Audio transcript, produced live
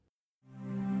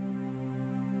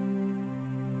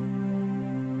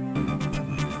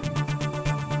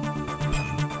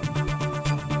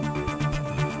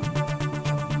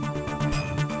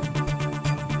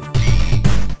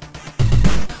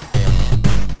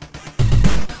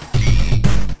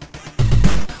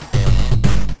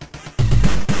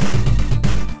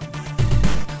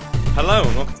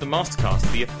Mastercast,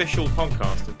 the official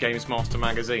podcast of Games Master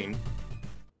Magazine.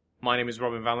 My name is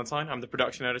Robin Valentine. I'm the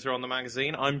production editor on the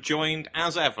magazine. I'm joined,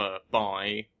 as ever,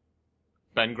 by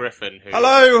Ben Griffin. Who...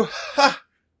 Hello!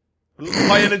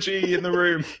 High energy in the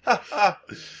room.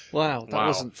 Wow, that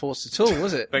wasn't forced at all,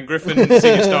 was it? Ben Griffin,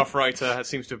 senior staff writer,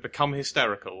 seems to have become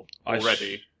hysterical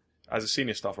already. As a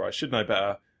senior staff writer, I should know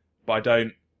better, but I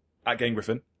don't. At Game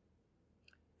Griffin.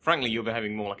 Frankly, you're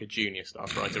behaving more like a junior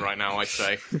staff writer right now, I'd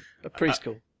say. A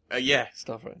preschool yeah.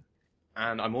 staff writer.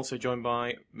 And I'm also joined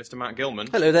by Mr. Matt Gilman.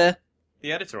 Hello there.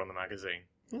 The editor on the magazine.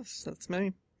 Yes, that's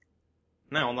me.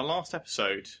 Now, on the last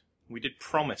episode, we did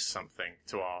promise something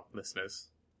to our listeners.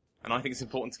 And I think it's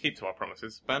important to keep to our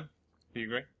promises. Ben, do you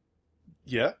agree?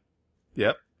 Yeah.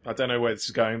 Yep. I don't know where this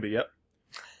is going, but yep.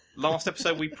 Last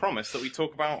episode, we promised that we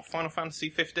talk about Final Fantasy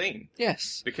 15.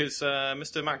 Yes. Because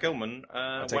Mr. Matt Gilman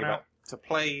went out to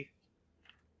play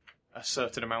a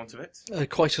certain amount of it.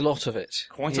 Quite a lot of it.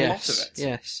 Quite a lot of it.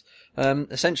 Yes.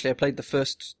 Essentially, I played the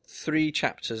first 3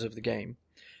 chapters of the game.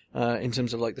 In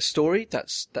terms of like the story, that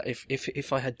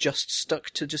if I had just stuck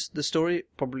to just the story,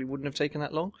 it probably wouldn't have taken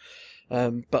that long.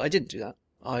 But I didn't do that.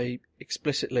 I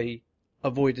explicitly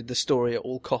avoided the story at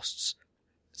all costs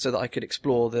so that I could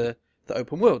explore the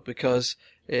open world, because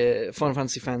Final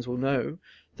Fantasy fans will know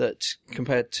that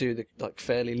compared to the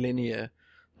fairly linear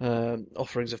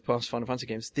offerings of past Final Fantasy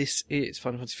games,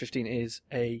 Final Fantasy 15 is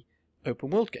a open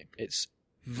world game. It's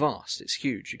vast, it's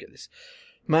huge. You get this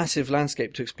massive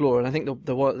landscape to explore, and I think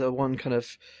the one kind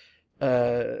of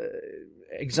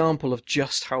example of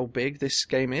just how big this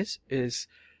game is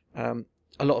a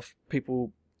lot of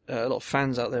people, a lot of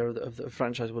fans out there of the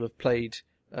franchise will have played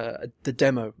the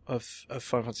demo of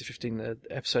Final Fantasy 15, the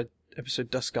episode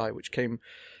Dusk Sky, which came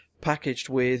packaged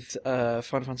with Final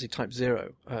Fantasy Type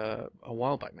 0 a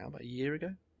while back now, about a year and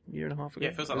a half ago. Yeah,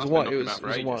 it feels like it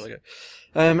was a while ago.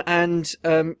 And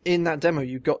in that demo,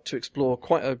 you got to explore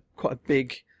quite a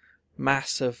big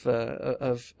mass of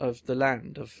the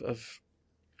land of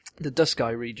the Dusk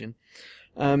Sky region,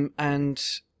 and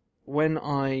when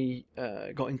I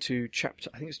got into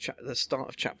I think it's the start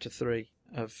of chapter 3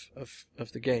 of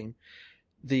the game,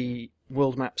 the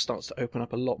world map starts to open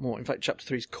up a lot more. In fact, chapter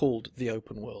 3 is called The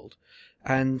Open World.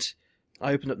 And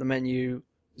I opened up the menu,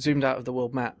 zoomed out of the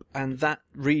world map, and that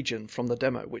region from the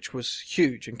demo, which was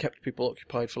huge and kept people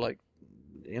occupied for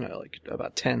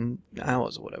about 10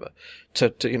 hours or whatever, to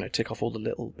tick off all the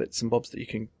little bits and bobs that you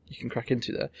can crack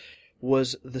into there,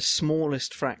 was the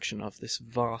smallest fraction of this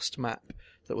vast map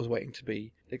that was waiting to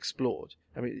be explored.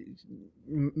 I mean,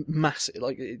 massive.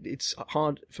 Like, it's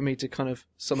hard for me to kind of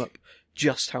sum up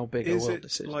just how big a world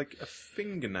this is. Is it like a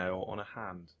fingernail on a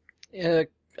hand?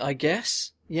 I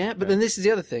guess. Yeah, but then this is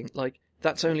the other thing. Like,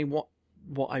 that's only what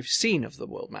I've seen of the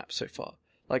world map so far.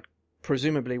 Like,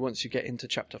 presumably once you get into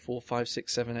chapter 4, 5,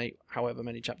 6, 7, 8, however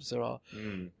many chapters there are,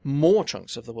 more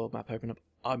chunks of the world map open up.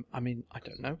 I mean, I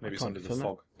don't know. Maybe it's under the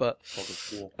fog. But fog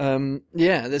of war.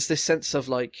 yeah, there's this sense of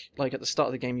like at the start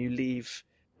of the game, you leave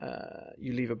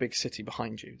a big city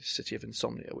behind you, the city of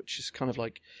Insomnia, which is kind of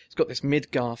like, it's got this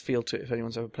Midgar feel to it. If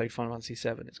anyone's ever played Final Fantasy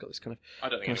 7, it's got this kind of, I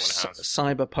don't think anyone has.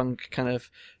 Cyberpunk kind of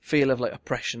feel of like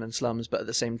oppression and slums, but at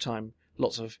the same time,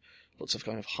 lots of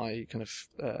kind of high kind of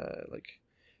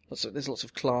there's lots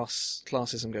of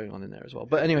classism going on in there as well.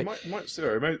 But anyway, it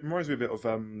reminds me a bit of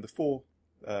the 4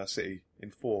 city in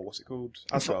 4. What's it called?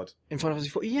 Asgard. In Final Fantasy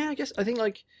 4, yeah, I guess. I think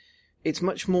like it's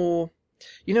much more.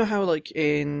 You know how like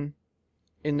in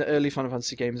the early Final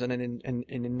Fantasy games, and then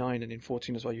in 9 and in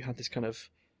 14 as well, you had this kind of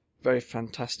very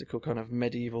fantastical kind of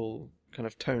medieval kind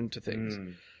of tone to things.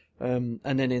 And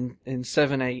then in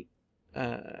 7, 8,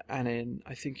 and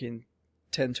I think in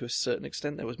 10 to a certain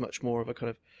extent, there was much more of a kind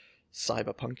of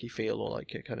cyberpunky feel, or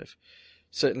like a kind of,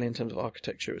 certainly in terms of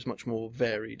architecture, it was much more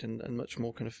varied and much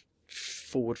more kind of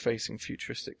forward-facing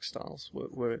futuristic styles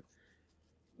were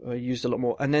used a lot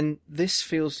more. And then this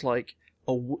feels like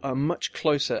a much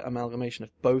closer amalgamation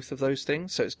of both of those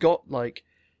things. So it's got like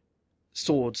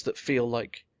swords that feel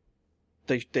like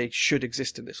they should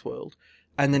exist in this world,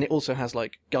 and then it also has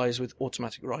like guys with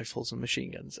automatic rifles and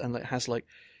machine guns, and it has like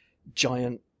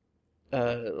giant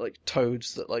like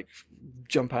toads that like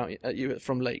jump out at you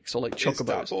from lakes, or like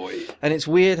chocobos. And it's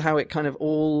weird how it kind of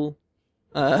all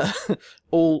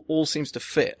seems to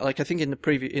fit. Like, I think in the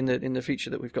preview, in the feature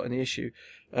that we've got in the issue,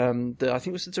 I think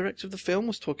it was the director of the film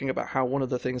was talking about how one of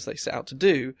the things they set out to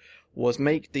do was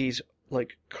make these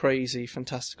like crazy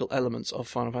fantastical elements of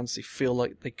Final Fantasy feel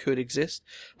like they could exist.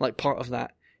 Like, part of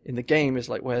that in the game is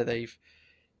like where they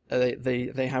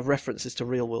have references to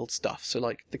real world stuff. So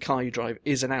like the car you drive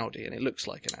is an Audi and it looks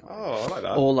like an Audi. Oh, I like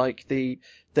that. Or like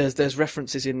there's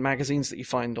references in magazines that you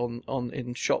find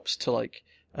in shops to like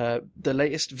the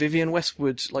latest Vivienne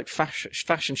Westwood like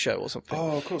fashion show or something.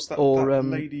 Oh, of course, that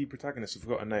lady protagonist, I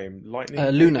forgot her name. Lightning.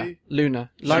 Luna.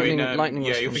 Lightning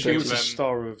was yeah, from She was Vivienne. the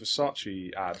star of a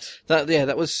Versace ad.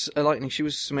 That was Lightning. She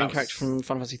was the main character from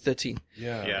Final Fantasy 13.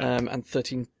 Yeah. And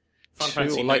 13. Final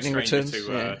Fantasy, or no Lightning stranger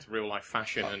Returns. to real life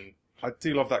fashion and. I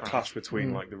do love that clash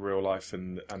between like the real life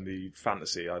and the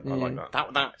fantasy. I like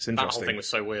that. That whole thing was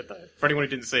so weird, though. For anyone who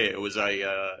didn't see it, it was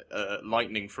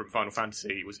Lightning from Final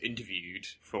Fantasy was interviewed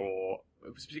for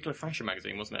it was a particular fashion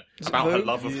magazine, wasn't it? About her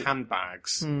love of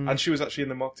handbags. And she was actually in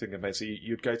the marketing campaign. So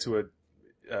you'd go to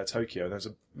Tokyo, and there's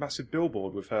a massive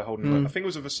billboard with her holding. Like, I think it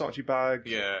was a Versace bag.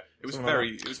 Yeah, it was Something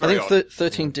very. like It was very I think odd.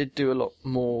 13 did do a lot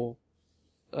more.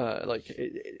 I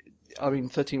mean,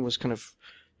 13 was kind of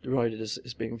derided as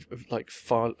being like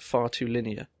far too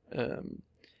linear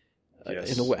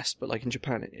Yes. in the West, but like in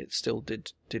Japan, it still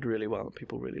did really well, and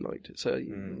people really liked it. So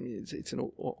it's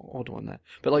an odd one there.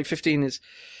 But like 15 is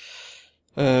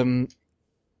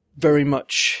very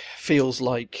much feels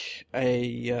like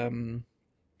a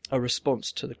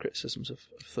response to the criticisms of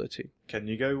 13. Can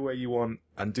you go where you want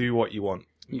and do what you want?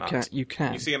 You Matt?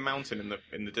 can. You see a mountain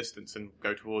in the distance and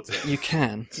go towards it. You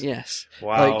can, yes.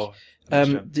 Wow.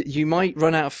 You might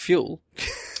run out of fuel.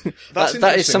 That's that is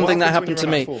interesting. something What that happens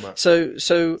happened when to you me. run out of fuel,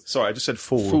 So Sorry, I just said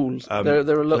fool. fools.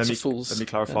 There are lots of fools. Let me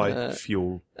clarify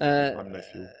fuel. I'm no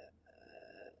fuel.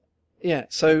 Yeah,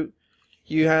 so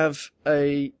you have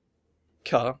a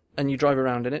car and you drive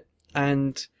around in it,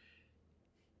 and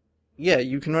yeah,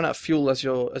 you can run out of fuel as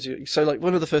you. So like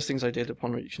one of the first things I did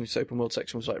upon reaching this open world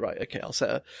section was like, right, okay, I'll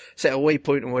set a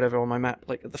waypoint or whatever on my map,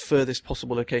 like at the furthest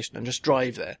possible location, and just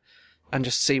drive there, and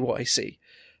just see what I see,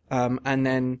 and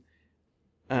then.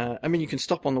 I mean, you can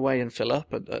stop on the way and fill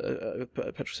up at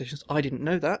petrol stations. I didn't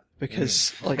know that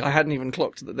because, like, I hadn't even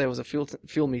clocked that there was a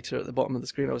fuel meter at the bottom of the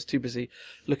screen. I was too busy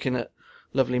looking at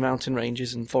lovely mountain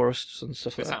ranges and forests and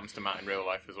stuff like This that. happens to Matt in real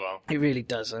life as well. It really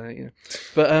does,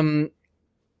 But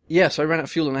yeah, so I ran out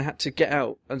of fuel and I had to get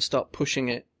out and start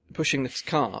pushing this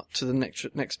car to the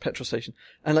next petrol station.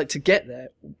 And like to get there,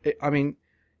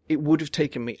 it would have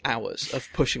taken me hours of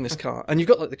pushing this car. And you've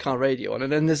got like the car radio on,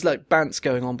 and then there's like bants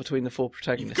going on between the four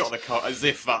protagonists. You've got the car as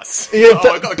if that's. Yeah,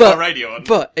 I've got the car radio on.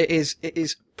 But it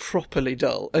is properly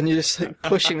dull, and you're just like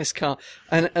pushing this car.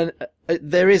 And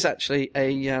there is actually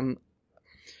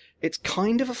it's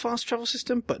kind of a fast travel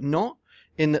system, but not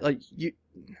in that like you.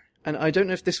 And I don't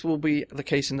know if this will be the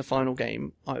case in the final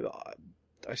game.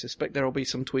 I suspect there will be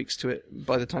some tweaks to it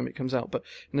by the time it comes out. But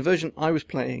in the version I was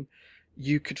playing,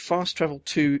 you could fast travel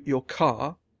to your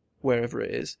car, wherever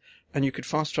it is, and you could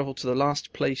fast travel to the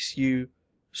last place you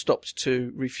stopped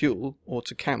to refuel or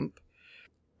to camp,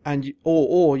 and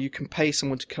or you can pay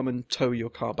someone to come and tow your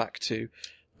car back to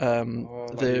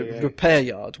the repair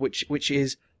yard, which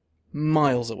is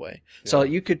miles away. Yeah. So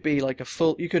you could be like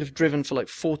you could have driven for like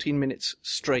 14 minutes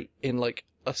straight in like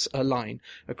a line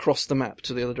across the map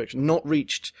to the other direction, not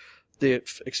reached the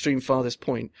extreme farthest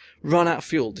point, run out of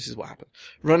fuel. This is what happened.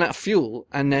 Run out of fuel,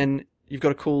 and then you've got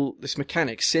to call this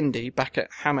mechanic, Cindy, back at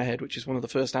Hammerhead, which is one of the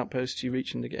first outposts you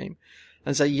reach in the game,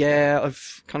 and say, yeah,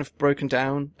 I've kind of broken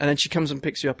down. And then she comes and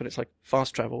picks you up, and it's like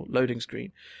fast travel, loading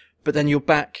screen. But then you're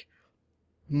back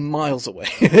miles away.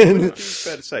 It's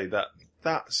fair to say that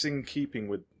that's in keeping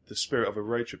with the spirit of a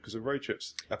road trip, because a road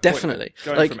trip's a definitely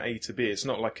going like, from A to B. It's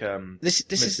not like this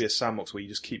meant is to be a sandbox where you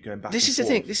just keep going back. This and is forth.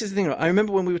 the thing. This is the thing. Right? I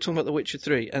remember when we were talking about The Witcher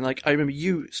 3, and like I remember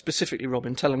you specifically,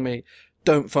 Robin, telling me,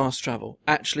 "Don't fast travel.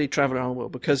 Actually, travel around the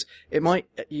world, because it might,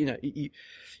 you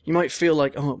might feel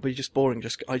like, oh, but you're just boring.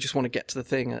 I just want to get to the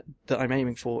thing that I'm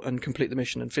aiming for and complete the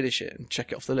mission and finish it and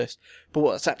check it off the list. But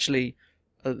what's actually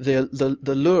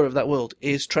the lure of that world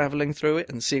is traveling through it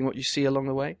and seeing what you see along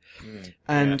the way,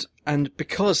 and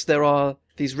because there are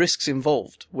these risks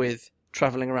involved with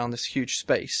traveling around this huge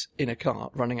space in a car,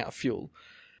 running out of fuel,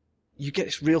 you get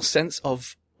this real sense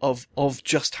of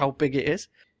just how big it is.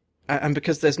 And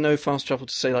because there's no fast travel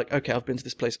to say like, okay, I've been to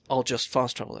this place, I'll just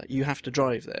fast travel there. You have to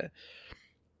drive there.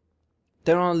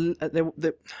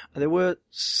 There were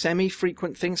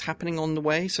semi-frequent things happening on the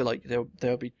way, so like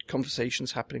there'll be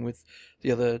conversations happening with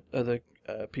the other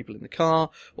people in the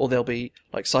car, or there'll be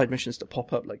like side missions that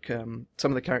pop up. Like some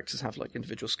of the characters have like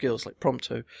individual skills. Like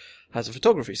Prompto has a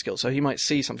photography skill, so he might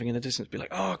see something in the distance, be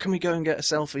like, "Oh, can we go and get a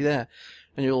selfie there?"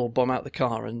 And you'll all bomb out the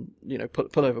car, and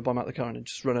pull over, bomb out the car, and then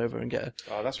just run over and get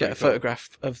a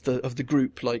photograph of the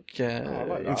group, like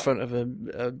in front of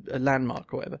a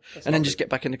landmark or whatever, and then just get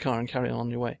back in the car and carry on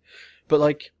your way. But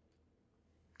like,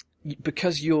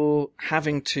 because you're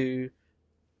having to.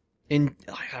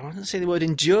 I want to say the word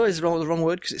endure is the wrong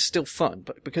word, because it's still fun,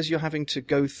 but because you're having to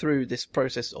go through this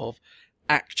process of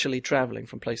actually travelling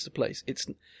from place to place. It's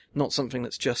not something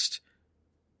that's just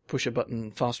push a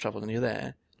button, fast travel, and you're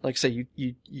there. Like I say,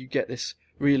 you get this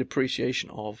real appreciation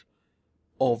of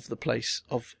the place,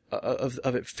 of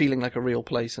it feeling like a real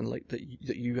place, and like that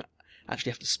you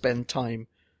actually have to spend time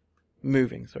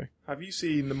moving through. Have you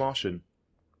seen The Martian?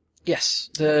 Yes,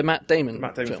 the Matt Damon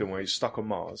film where he's stuck on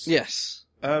Mars. Yes.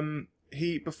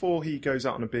 Before he goes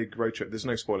out on a big road trip, there's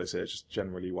no spoilers here, just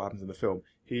generally what happens in the film.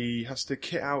 He has to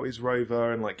kit out his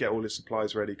rover and like get all his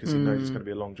supplies ready because he knows it's going to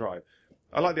be a long drive.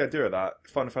 I like the idea of that.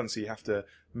 Final Fantasy, you have to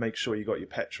make sure you got your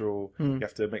petrol. You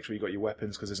have to make sure you got your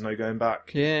weapons because there's no going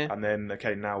back. Yeah. And then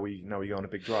now we go on a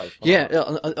big drive.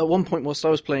 At one point whilst I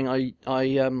was playing, I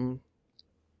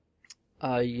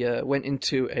went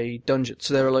into a dungeon.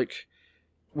 So there are like,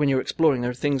 when you're exploring,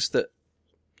 there are things that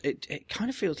it kind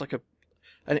of feels like a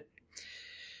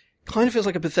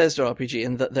Bethesda RPG,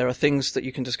 in that there are things that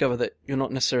you can discover that you're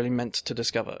not necessarily meant to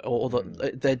discover, or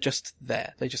that they're just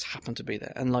there. They just happen to be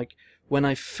there. And like, when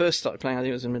I first started playing, I think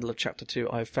it was in the middle of chapter 2,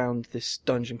 I found this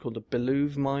dungeon called the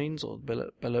Belove Mines, or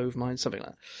Belove Mines, something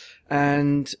like that.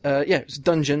 And, it was a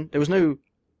dungeon. There was no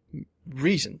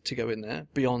reason to go in there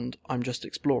beyond I'm just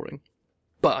exploring.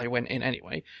 But I went in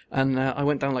anyway, and I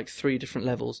went down like 3 different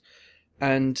levels,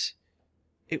 and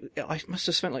I must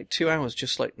have spent like 2 hours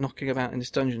just like knocking about in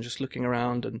this dungeon, just looking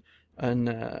around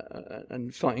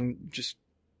and fighting just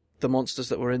the monsters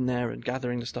that were in there and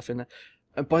gathering the stuff in there.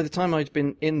 And by the time I'd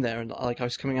been in there and like I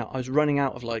was coming out, I was running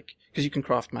out of like, because you can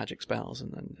craft magic spells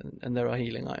and there are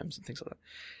healing items and things like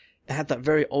that. It had that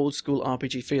very old school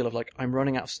RPG feel of like, I'm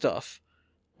running out of stuff.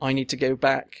 I need to go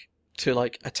back to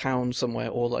like a town somewhere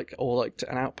or to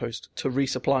an outpost to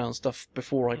resupply on stuff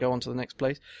before I go on to the next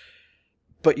place.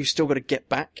 But you've still got to get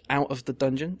back out of the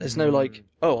dungeon. There's no like,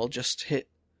 I'll just hit.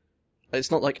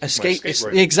 It's not like escape.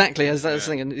 Exactly, as that's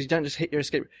the thing. And you don't just hit your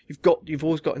escape. You've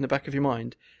always got in the back of your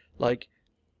mind, like,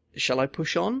 shall I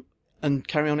push on and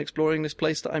carry on exploring this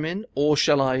place that I'm in, or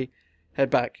shall I head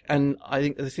back? And I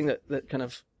think the thing that kind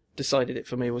of decided it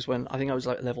for me was when I think I was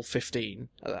like level 15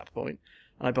 at that point,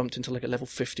 and I bumped into like a level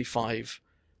 55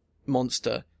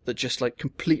 monster that just like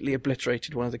completely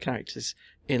obliterated one of the characters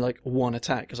in like one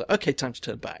attack. I was like, okay, time to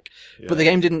turn back. Yeah. But the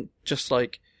game didn't just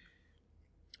like,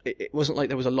 it wasn't like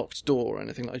there was a locked door or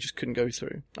anything that I just couldn't go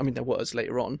through. I mean, there was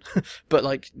later on, but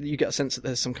like you get a sense that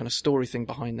there's some kind of story thing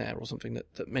behind there or something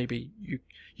that maybe you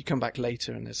come back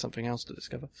later and there's something else to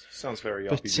discover. Sounds very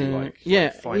RPG-like.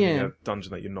 Finding a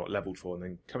dungeon that you're not leveled for and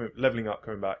then leveling up,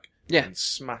 coming back. Yeah. And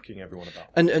smacking everyone about.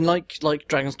 And like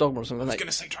Dragon's Dogma or something. I was going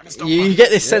to say Dragon's Dogma. You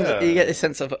get this sense. You get this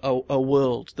sense of a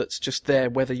world that's just there,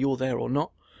 whether you're there or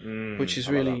not, which is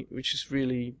really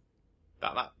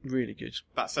that really good.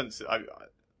 That sense.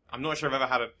 I'm not sure I've ever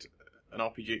had an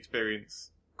RPG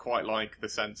experience quite like the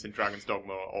sense in Dragon's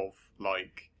Dogma of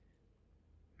like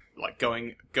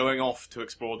going off to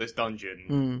explore this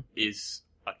dungeon is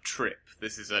a trip.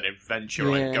 This is an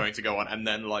adventure I'm going to go on, and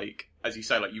then like, as you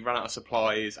say, like you run out of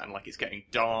supplies and like it's getting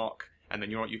dark, and then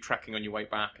you're trekking on your way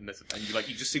back, and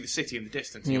you just see the city in the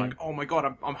distance, and you're like, oh my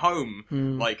god, I'm home.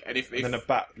 Like, and if then a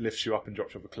bat lifts you up and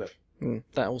drops you off a cliff.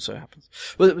 That also happens.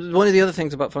 Well, one of the other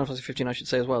things about Final Fantasy 15 I should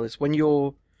say as well is when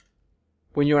you're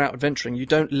out adventuring, you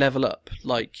don't level up.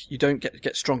 Like, you don't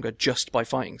get stronger just by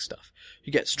fighting stuff.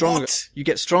 You get stronger. What? You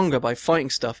get stronger by fighting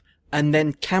stuff and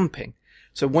then camping.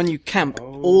 So when you camp,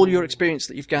 all your experience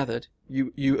that you've gathered,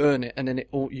 you earn it, and then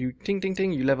you ting ting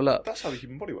ting, you level up. That's how the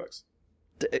human body works.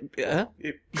 It repairs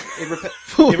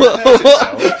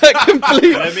itself.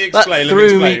 Let me explain.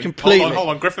 Threw me completely. Hold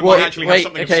on. Griffin might actually have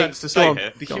something of sense to say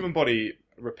here. The human body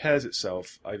repairs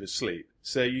itself over sleep.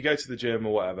 So you go to the gym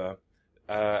or whatever,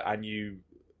 and you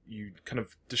kind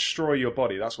of destroy your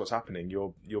body. That's what's happening.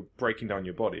 You're breaking down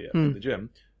your body at the gym.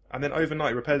 And then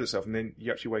overnight it repairs itself, and then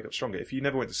you actually wake up stronger. If you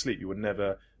never went to sleep, you would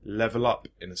never level up,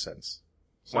 in a sense.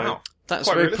 So wow. That's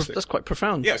quite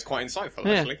profound. Yeah, it's quite insightful,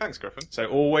 actually. Thanks, Griffin. So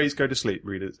always go to sleep,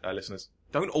 listeners.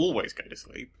 Don't always go to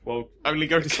sleep. Well, only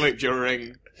go to sleep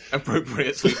during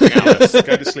appropriate sleeping hours.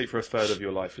 Go to sleep for a third of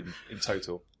your life in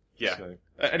total. Yeah. So,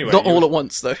 anyway. Not all at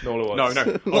once, though. Not all at once.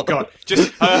 No. Oh, God.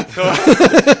 Just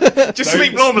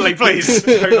sleep normally, please.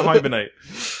 Don't hibernate.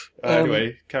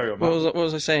 Anyway, carry on, Matt. What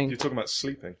was I saying? You're talking about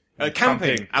sleeping.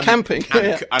 Camping. Camping.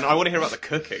 And I want to hear about the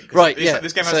cooking. Right,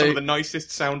 This game has some of the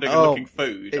nicest sounding and looking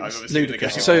food I've ever seen in a game.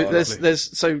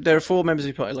 So there are 4 members of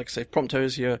your party. Like I say, Prompto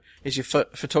is your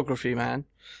photography man.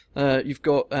 You've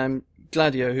got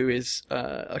Gladio, who is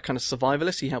a kind of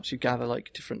survivalist. He helps you gather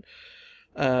like different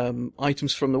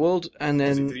items from the world, and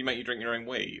then did he make you drink your own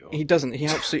wee? Or? He doesn't. He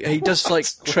helps you. He does like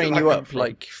train you up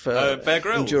like for Bear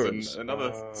Grylls endurance and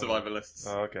other survivalists.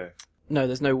 Oh, okay. No,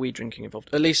 there's no Wii drinking involved.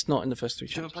 At least not in the first 3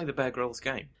 Did you ever chapters. play the Bear Grylls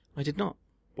game? I did not.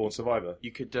 Born Survivor.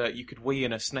 You could Wii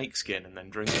in a snake skin and then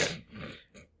drink it.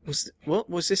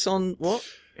 Was this on what?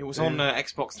 It was on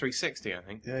Xbox 360, I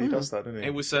think. Yeah, he does that, doesn't he?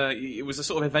 It was a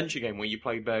sort of adventure game where you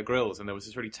played Bear Grylls, and there was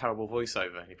this really terrible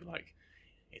voiceover, and he'd be like,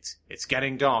 "It's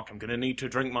getting dark. I'm going to need to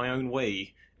drink my own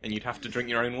wee," and you'd have to drink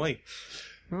your own wee.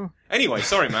 Oh. Anyway,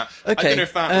 sorry, Matt. Okay, I don't know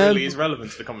if that really is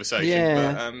relevant to the conversation.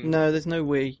 Yeah. But, no, there's no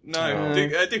Wii. No,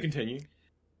 do continue.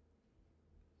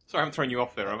 Sorry, I haven't thrown you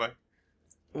off there, have I?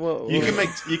 You can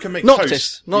make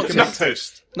Noctis. toast. You can make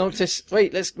toast. Noctis.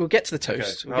 Wait, we'll get to the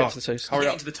toast. Okay. We'll get to the toast. Hurry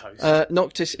up. Get into the toast.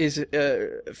 Noctis is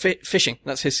fishing.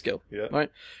 That's his skill. Yeah. Right.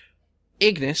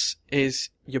 Ignis is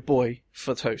your boy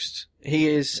for toast. He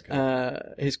is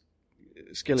his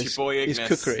skill It's is, your boy is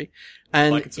Ignis. cookery,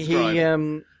 and Like and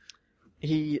subscribe.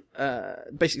 he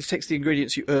basically takes the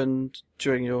ingredients you earned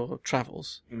during your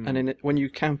travels, and when you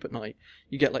camp at night,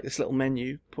 you get like this little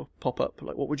menu pop up,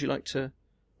 like what would you like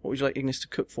Ignis to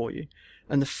cook for you,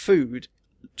 and the food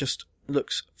just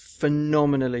looks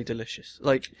phenomenally delicious.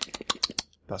 Like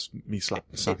That's me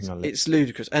slapping my lips. it's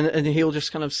ludicrous, and he'll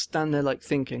just kind of stand there like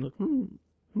thinking, like,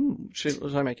 what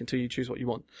was I make until you choose what you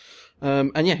want.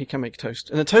 And yeah, he can make toast,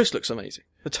 and the toast looks amazing.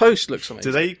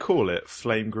 Do they call it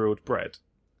flame grilled bread?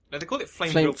 No, they call it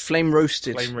flame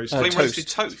roasted Flame roasted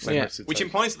toast, Flame Yeah. roasted which toast.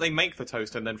 implies that they make the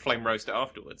toast and then flame roast it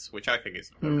afterwards, which I think is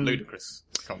a ludicrous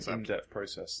concept. In-depth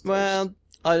process. Well,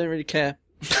 I don't really care.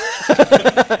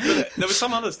 But there were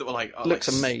some others that were like Looks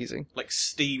amazing. like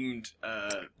steamed.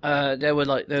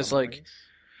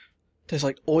 There's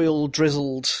like oil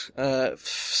drizzled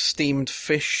steamed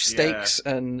fish steaks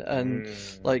and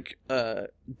like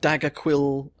dagger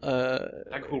quill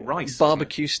rice,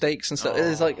 barbecue steaks and stuff.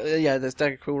 There's there's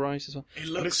dagger quill rice as well. It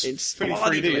looks It's fully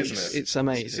bloody 3D, delicious. isn't it? It's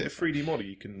amazing. Is it a 3D model?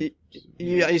 You can.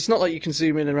 It's not like you can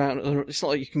zoom in around. It's not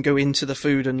like you can go into the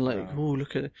food and like, oh,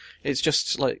 look at it. It's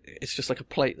just like a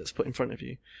plate that's put in front of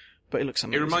you, but it looks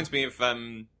amazing. It reminds me of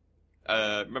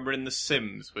remember in The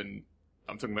Sims when.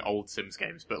 I'm talking about old Sims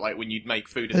games, but like when you'd make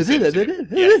food in The Sims,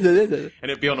 and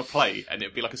it'd be on a plate, and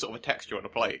it'd be like a sort of a texture on a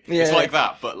plate. Yeah. It's like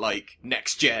that, but like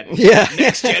next gen, Yeah.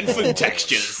 next gen food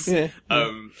textures. Yeah.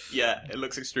 It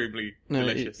looks extremely No,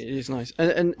 delicious. it is nice.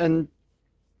 And as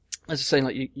I was saying,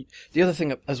 like the other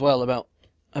thing as well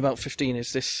about 15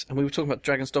 is this, and we were talking about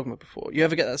Dragon's Dogma before. You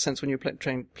ever get that sense when you're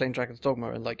playing Dragon's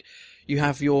Dogma, and like you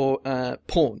have your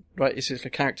pawn, right? It's like a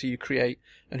character you create,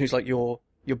 and who's like your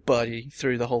buddy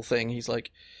through the whole thing. He's like,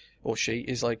 or she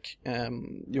is like,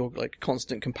 your like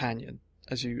constant companion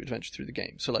as you adventure through the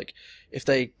game. So like, if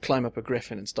they climb up a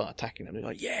griffin and start attacking them, you're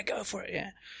like, yeah, go for it, yeah.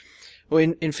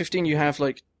 Well, in 15 you have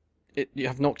like, you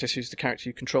have Noctis, who's the character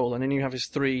you control, and then you have his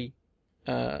 3,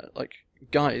 like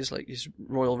guys, like his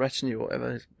royal retinue or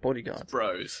whatever, his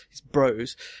bodyguards, his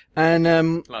bros, and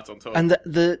Lads on top. and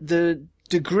the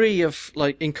degree of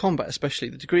like in combat, especially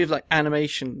the degree of like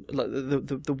animation, like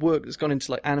the work that's gone into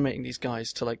like animating these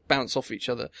guys to like bounce off each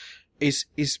other is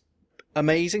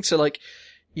amazing. So like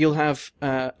you'll have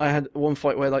I had one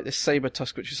fight where like this saber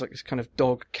tusk, which is like this kind of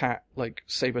dog cat like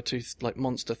saber tooth like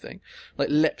monster thing, like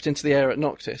leapt into the air at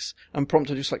Noctis and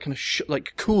prompted just like kind of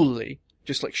like coolly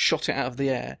just like shot it out of the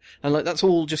air, and like that's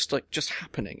all just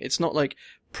happening. It's not like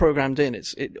programmed in.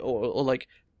 Or like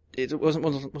it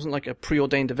wasn't like a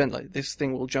preordained event. Like this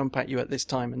thing will jump at you at this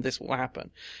time and this will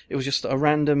happen. It was just a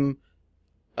random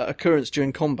occurrence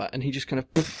during combat, and he just kind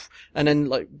of poof, and then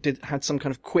like had some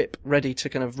kind of quip ready to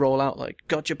kind of roll out like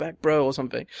 "Got your back, bro" or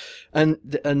something,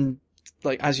 and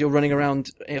like as you're running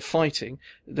around fighting,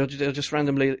 they'll just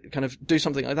randomly kind of do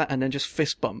something like that, and then just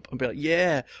fist bump and be like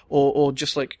 "yeah," or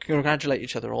just like congratulate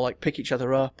each other, or like pick each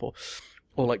other up, or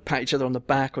like pat each other on the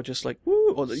back, or just like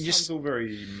woo, or Sounds all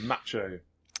very macho.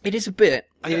 It is a bit.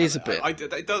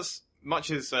 It does,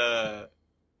 much as the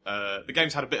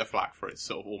game's had a bit of flack for its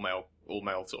sort of all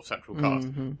male sort of central cast,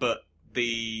 but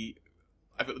the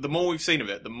more we've seen of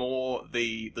it, the more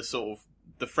the sort of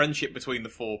the friendship between the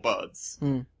 4 buds.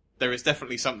 There is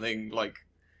definitely something like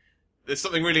there's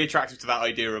something really attractive to that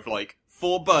idea of like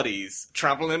 4 buddies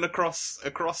traveling across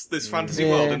this fantasy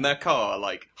world in their car,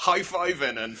 like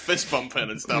high-fiving and fist-bumping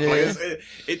and stuff. Yeah.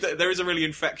 Like there is a really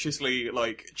infectiously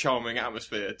like charming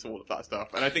atmosphere to all of that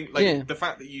stuff. And I think like the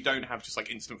fact that you don't have just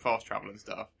like instant fast travel and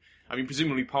stuff. I mean,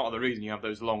 presumably part of the reason you have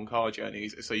those long car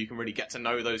journeys is so you can really get to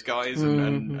know those guys.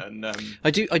 And I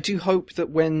do hope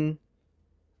that when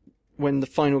the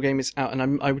final game is out,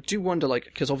 and I do wonder, like,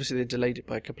 because obviously they delayed it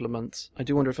by a couple of months, I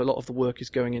do wonder if a lot of the work is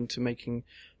going into making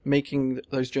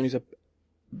those journeys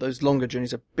those longer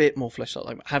journeys a bit more fleshed out,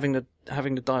 like having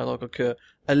the dialogue occur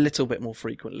a little bit more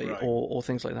frequently, Right. or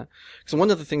things like that. So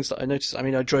one of the things that I noticed, I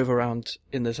mean, I drove around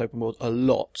in this open world a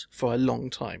lot for a long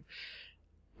time.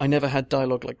 I never had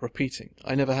dialogue like repeating.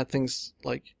 I never had things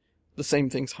like the same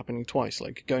things happening twice,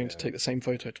 like going to take the same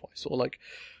photo twice, or like,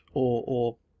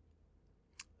 or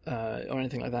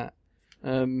anything like that.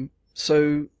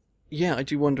 So yeah, I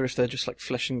do wonder if they're just like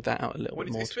fleshing that out a little Well,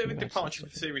 bit more. it's a bit of a departure for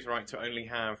the series, right? To only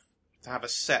have a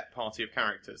set party of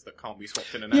characters that can't be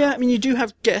swapped in and out. Yeah, I mean, you do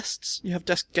have guests. You have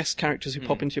guest characters who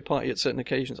pop into your party at certain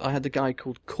occasions. I had the guy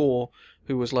called Core,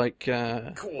 who was like...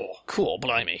 Core,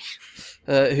 blimey.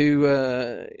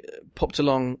 Who popped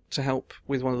along to help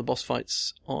with one of the boss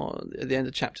fights at the end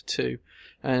of Chapter 2.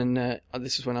 And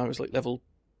this is when I was like level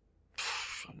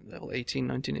 18,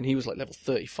 19, and he was like level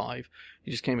 35. He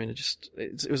just came in and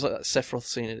it was like that Sephiroth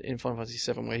scene in Final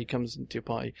Fantasy VII where he comes into your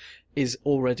party, is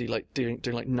already like doing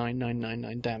like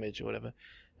 9999 damage or whatever,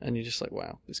 and you're just like,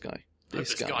 wow, this guy.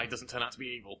 This guy doesn't turn out to be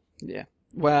evil. Yeah.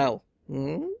 Well,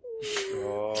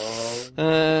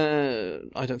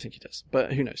 I don't think he does,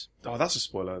 but who knows? Oh, that's a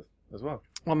spoiler as well.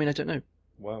 Well, I mean, I don't know.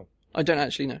 Wow. I don't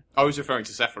actually know. I was referring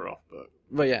to Sephiroth, but...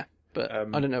 Well, yeah, but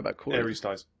I don't know about Core. Ares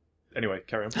dies. Anyway,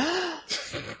 carry on.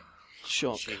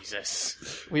 Shock.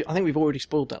 Jesus. I think we've already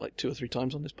spoiled that like 2 or 3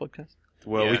 times on this podcast.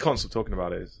 Well, Yeah. we can't stop talking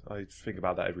about it. I think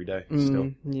about that every day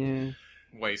still. Yeah.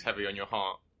 Weighs heavy on your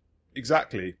heart.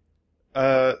 Exactly.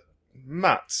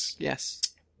 Matt, Yes.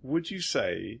 would you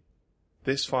say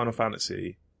this Final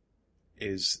Fantasy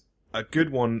is a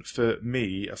good one for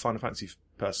me, a Final Fantasy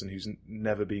person who's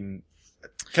never been...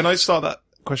 Can I start that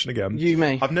question again? You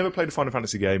may. I've never played a Final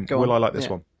Fantasy game. Go Will on. I like this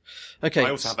Yeah. one? Okay. I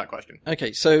also have that question.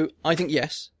 Okay, so I think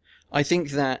yes. I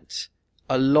think that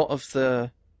a lot of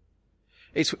the...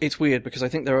 It's weird because I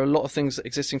think there are a lot of things that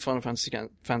existing Final Fantasy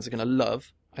fans are going to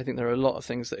love. I think there are a lot of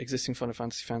things that existing Final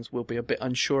Fantasy fans will be a bit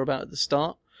unsure about at the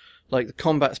start. Like the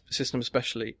combat system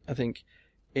especially, I think,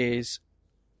 is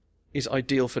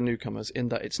ideal for newcomers in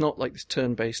that it's not like this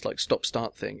turn-based like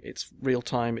stop-start thing. It's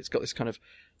real-time. It's got this kind of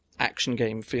action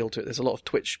game feel to it. There's a lot of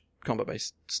Twitch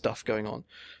combat-based stuff going on.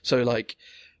 So like...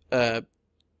 a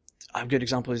good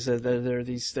example is there are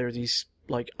these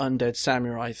like undead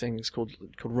samurai things called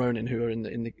Ronin who are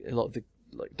in a lot of the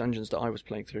like dungeons that I was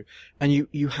playing through, and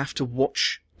you have to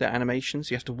watch their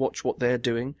animations. You have to watch what they're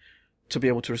doing to be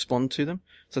able to respond to them.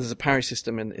 So there's a parry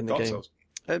system in the Dark game. Souls.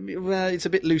 Well, it's a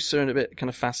bit looser and a bit kind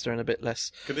of faster and a bit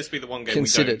less. Could this be the one game we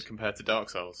Considered. don't compare to Dark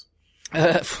Souls?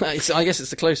 I guess it's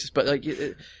the closest, but like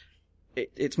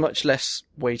it's much less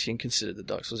weighty and considered than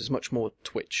Dark Souls. It's much more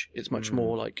Twitch. It's much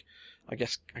more like. I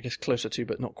guess closer to,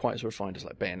 but not quite as refined as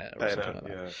like Bayonetta or something like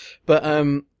that. Yeah. But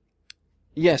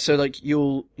yeah. So like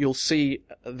you'll see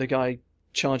the guy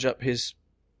charge up his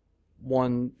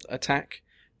one attack,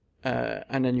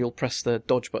 and then you'll press the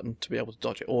dodge button to be able to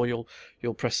dodge it, or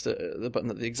you'll press the button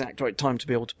at the exact right time to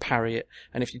be able to parry it.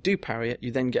 And if you do parry it,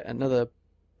 you then get another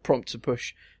prompt to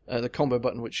push the combo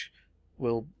button, which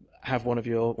will have one of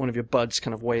your buds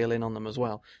kind of wail in on them as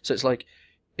well. So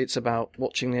it's about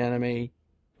watching the enemy,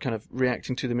 kind of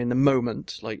reacting to them in the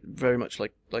moment, like very much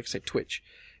like I say Twitch,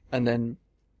 and then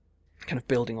kind of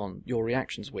building on your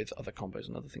reactions with other combos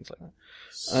and other things like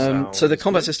that. So the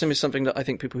combat system is something that I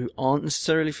think people who aren't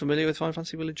necessarily familiar with Final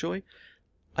Fantasy will enjoy.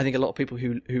 I think a lot of people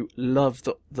who love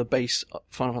the base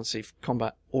Final Fantasy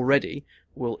combat already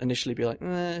will initially be like,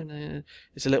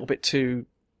 it's a little bit too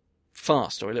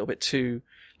fast, or a little bit too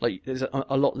like there's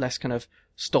a lot less kind of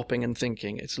stopping and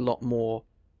thinking. It's a lot more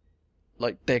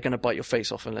like they're going to bite your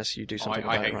face off unless you do something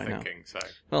about it right now. I hate thinking, so...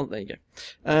 Well, there you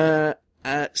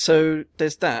go. So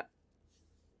there's that.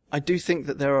 I do think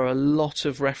that there are a lot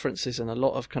of references and a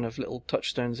lot of kind of little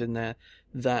touchstones in there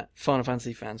that Final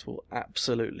Fantasy fans will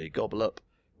absolutely gobble up,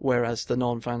 whereas the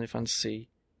non-Final Fantasy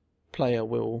player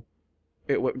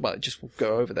it just will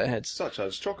go over their heads. Such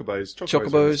as Chocobos.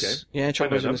 Chocobos. Yeah,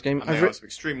 Chocobos in this game. And they are some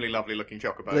extremely lovely looking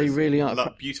chocobos. They really are.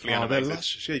 Beautifully They're animated.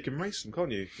 lush. Yeah, you can race them,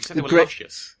 can't you? You said they were great-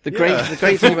 luscious. The great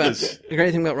thing about Focus. the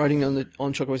great thing about riding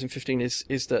on Chocobos in 15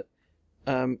 is that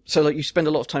so like you spend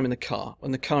a lot of time in the car,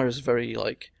 and the car is very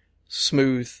like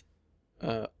smooth,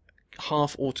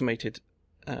 half automated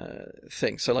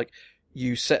thing. So like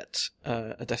you set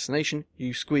a destination,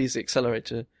 you squeeze the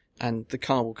accelerator, and the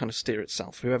car will kind of steer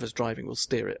itself. Whoever's driving will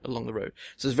steer it along the road.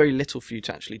 So there's very little for you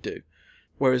to actually do.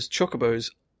 Whereas Chocobos,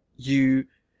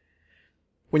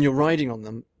 when you're riding on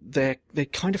them, they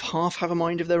kind of half have a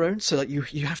mind of their own. So like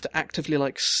you have to actively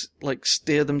like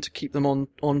steer them to keep them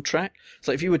on track.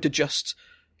 So if you were to just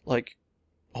like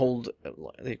hold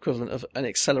the equivalent of an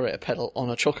accelerator pedal on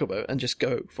a Chocobo and just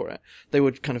go for it, they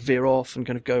would kind of veer off and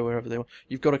kind of go wherever they want.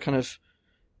 You've got to kind of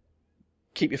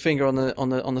keep your finger on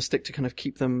the stick to kind of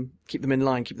keep them in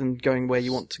line, keep them going where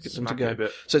you want to get them to go.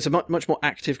 So it's a much more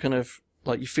active kind of,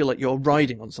 like, you feel like you're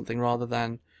riding on something rather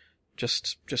than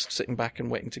just sitting back and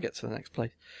waiting to get to the next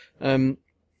place.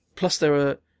 Plus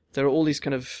there are all these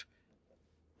kind of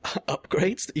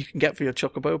upgrades that you can get for your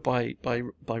Chocobo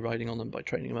by riding on them, by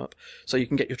training them up. So you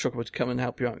can get your Chocobo to come and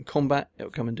help you out in combat.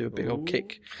 It'll come and do a big old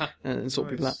kick and sort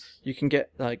people out. You can get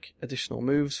like additional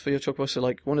moves for your Chocobo. So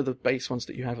like one of the base ones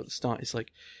that you have at the start is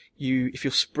like if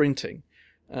you're sprinting,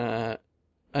 and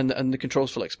the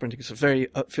controls for like sprinting is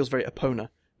feels very Epona,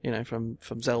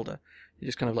 from Zelda. You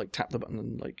just kind of like tap the button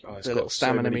and like the little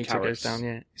stamina meter goes down.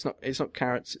 Yeah, it's not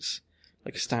carrots. It's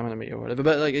like a stamina meter or whatever,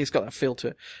 but like it's got that feel to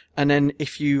it. And then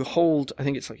if you hold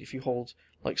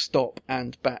like stop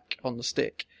and back on the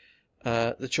stick,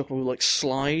 the Chocobo will like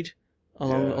slide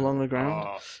along the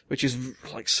ground, which is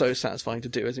like so satisfying to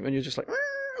do, isn't it? When you're just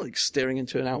like steering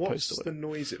into an outpost. What's the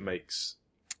noise it makes?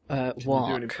 Can you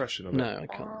do an impression of it? No, I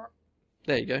can't.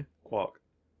 There you go. Quark.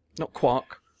 Not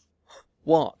quark.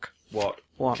 Walk. What?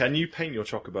 Walk. Can you paint your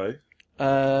Chocobo?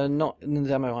 Not in the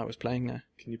demo I was playing, no.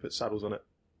 Can you put saddles on it?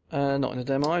 Not in the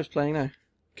demo I was playing, no.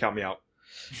 Count me out.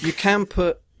 You can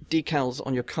put decals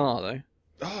on your car, though.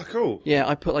 Oh, cool. Yeah,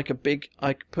 I put a big,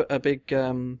 like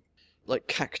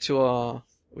cactuar,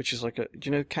 which is like do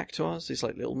you know cactuars? These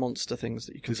like little monster things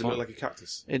that you can Does it look like a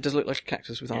cactus? It does look like a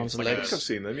cactus with arms and I legs. think I've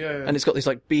seen them, yeah. And it's got these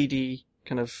like beady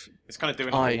kind of It's kind of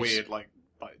doing eyes. like a weird like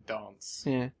dance.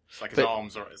 Yeah. It's like his But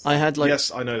arms or his... I had like...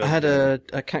 Yes, I know that. I had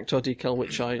a cactuar decal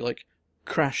which I like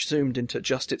crash zoomed into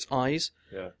just its eyes.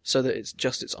 Yeah. So that it's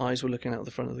just its eyes were looking out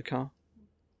the front of the car.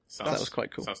 That was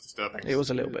quite cool. Sounds disturbing. It was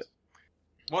a little bit.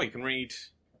 Well, you can read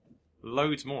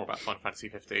loads more about Final Fantasy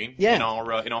 15 Yeah.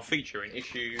 in our feature in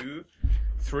issue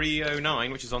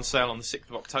 309, which is on sale on the 6th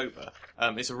of October.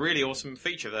 It's a really awesome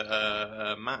feature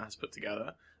that Matt has put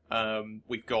together.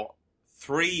 We've got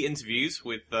 3 interviews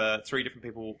with 3 different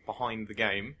people behind the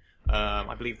game.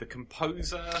 I believe the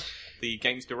composer, the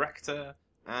game's director,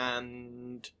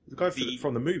 and the guy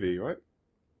from the movie, right?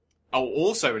 Oh,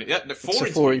 also, yeah,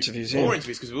 4 interviews. Four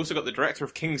interviews, because we've also got the director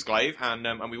of Kingsglaive,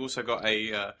 and we've also got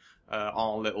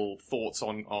our little thoughts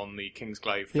on the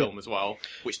Kingsglaive film as well,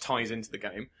 which ties into the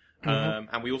game.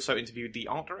 And we also interviewed the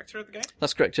art director of the game.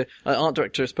 That's correct. Yeah. Art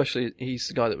director, especially, he's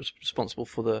the guy that was responsible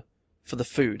for the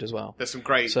food as well. There's some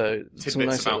great tidbits some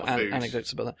nice about food.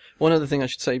 Anecdotes about that. One other thing I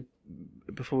should say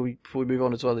before we move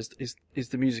on as well is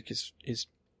the music is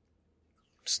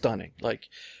stunning. Like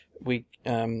we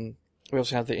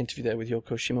also had the interview there with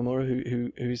Yoko Shimomura,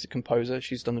 who is the composer.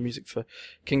 She's done the music for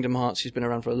Kingdom Hearts. She's been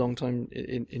around for a long time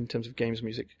in terms of games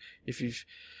music. If you've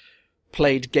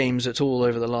played games at all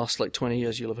over the last 20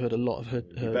 years, you'll have heard a lot of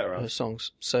her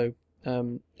songs. So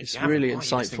it's really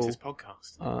insightful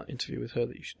interview with her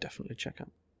that you should definitely check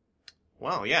out.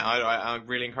 Well, yeah, I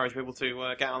really encourage people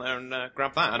to get out there and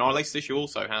grab that. And our latest issue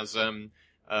also has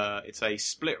it's a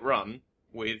split run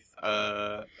with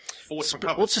 4 different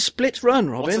covers. What's a split run,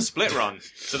 Robin? What's a split run?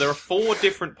 So there are 4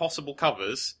 different possible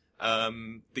covers that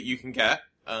you can get,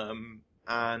 and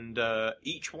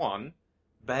each one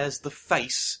bears the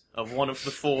face of one of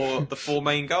the four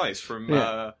main guys from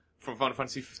Final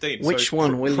Fantasy 15. Which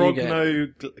one will you get?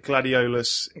 Progno,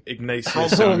 Gladiolus,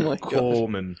 Ignatius, and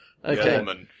Corman. Okay.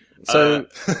 Corman. So,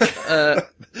 no.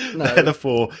 They're the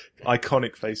 4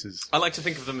 iconic faces. I like to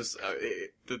think of them as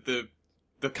the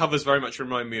covers very much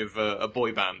remind me of a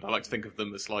boy band. I like to think of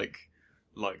them as like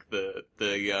the.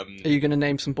 Are you going to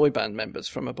name some boy band members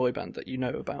from a boy band that you know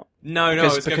about? No,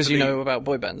 because you know about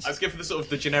boy bands. I was going for the sort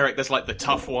of the generic. There's like the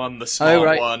tough one, the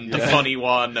smart one, the funny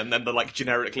one, and then the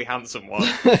generically handsome one.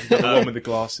 The one with the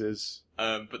glasses.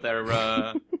 But they're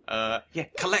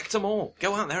collect them all.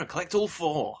 Go out there and collect all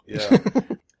 4. Yeah.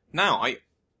 Now, I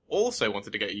also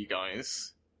wanted to get you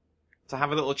guys to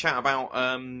have a little chat about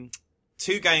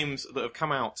 2 games that have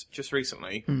come out just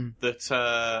recently that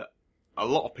a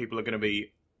lot of people are going to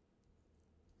be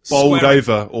bowled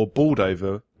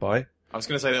over by. I was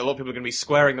going to say that a lot of people are going to be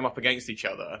squaring them up against each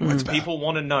other. People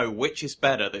want to know which is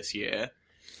better this year.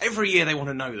 Every year they want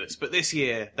to know this, but this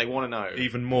year they want to know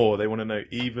even more. They want to know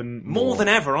even more than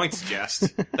ever. I'd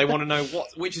suggest they want to know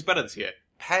which is better this year,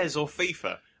 PES or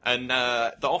FIFA. And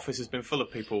the office has been full of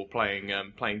people playing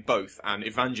both and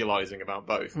evangelising about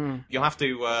both. You'll have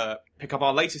to pick up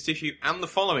our latest issue and the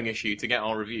following issue to get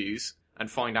our reviews and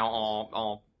find out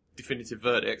our definitive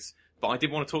verdicts. But I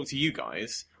did want to talk to you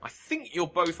guys. I think you're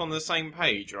both on the same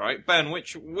page, right? Ben,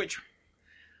 which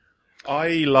I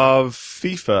love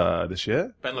FIFA this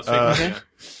year. Ben loves FIFA. Yeah.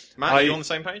 Matt, are you on the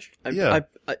same page?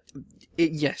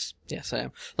 Yes, I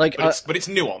am. Like, but it's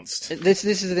nuanced. This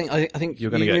is the thing. I think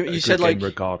you're going to get a good said, game like,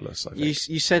 regardless. I think.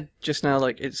 You said just now,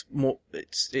 like, it's more.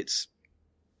 It's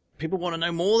people want to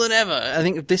know more than ever. I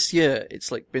think this year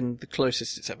it's like been the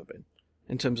closest it's ever been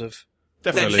in terms of.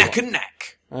 Definitely. They're neck and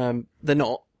neck. They're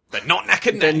not. They're not neck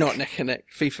and neck. They're not neck and neck.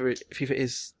 FIFA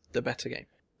is the better game.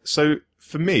 So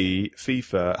for me,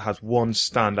 FIFA has one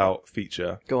standout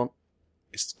feature. Go on.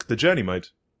 It's the journey mode,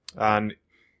 and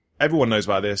everyone knows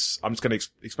about this. I'm just going to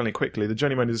explain it quickly. The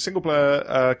journey mode is a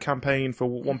single-player campaign for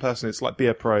one person. It's like Be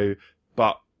a Pro,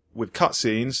 but with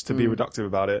cutscenes to be reductive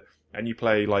about it. And you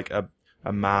play like a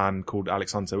man called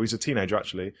Alex Hunter. He's a teenager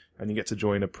actually, and you get to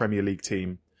join a Premier League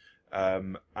team.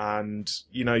 And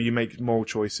you know, you make moral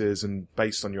choices, and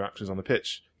based on your actions on the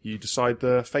pitch, you decide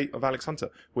the fate of Alex Hunter,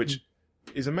 which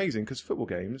is amazing because football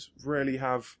games rarely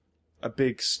have a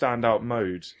big standout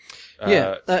mode.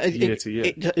 Year to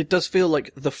year. It does feel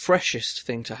like the freshest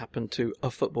thing to happen to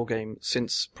a football game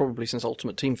since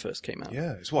Ultimate Team first came out.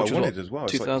 Yeah, it's what I wanted as well.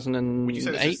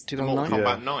 2008, 2009. Mortal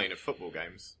Kombat 9 of football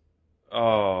games.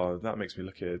 Oh, that makes me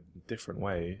look at it a different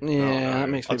way. Yeah, that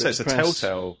makes me. I'd say it's a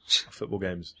telltale of football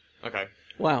games. Okay.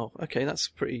 Wow. Okay, that's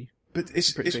pretty. But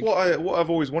it's what I've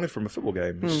always wanted from a football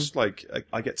game. It's just like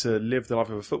I get to live the life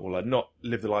of a footballer, not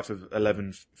live the life of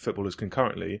 11 footballers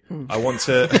concurrently. I want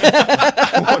to.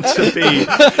 I want to be.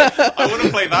 I want to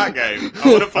play that game.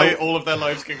 I want to play all of their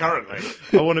lives concurrently.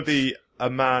 I want to be a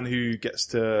man who gets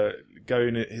to go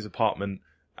in his apartment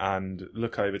and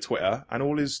look over Twitter, and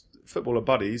all his footballer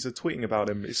buddies are tweeting about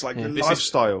him. It's like the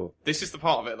lifestyle. This is the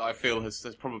part of it that I feel has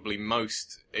probably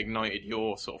most ignited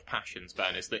your sort of passions,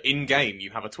 Ben, is that in-game you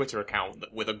have a Twitter account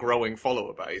with a growing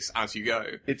follower base as you go.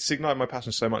 It's ignited my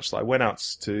passion so much that I went out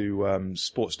to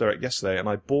Sports Direct yesterday and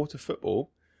I bought a football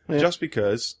just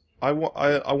because I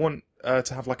want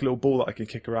to have like a little ball that I can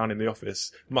kick around in the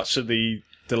office, much to the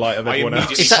delight of everyone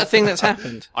else. Is that a thing that's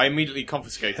happened? I immediately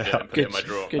confiscated it and put it in my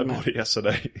drawer. I bought it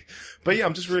yesterday. But yeah,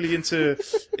 I'm just really into...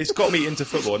 It's got me into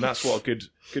football, and that's what a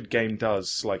good game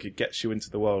does. Like, it gets you into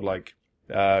the world, like,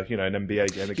 an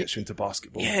NBA game that gets you into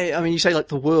basketball. Yeah, I mean, you say, like,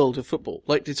 the world of football.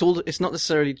 Like, it's not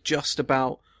necessarily just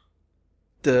about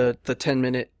the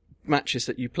 10-minute matches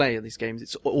that you play in these games.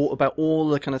 It's all about all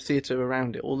the kind of theatre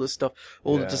around it, all the stuff,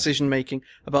 all the decision making,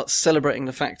 about celebrating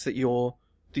the fact that you're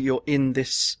in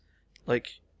this, like,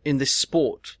 in this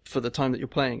sport for the time that you're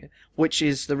playing it, which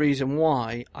is the reason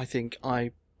why I think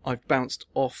I've bounced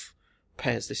off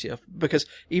PES this year, because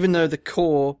even though the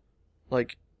core,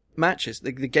 like, matches,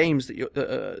 the games that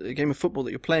the game of football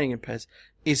that you're playing in PES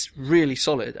is really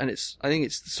solid, and I think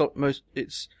it's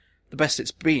the best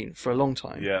it's been for a long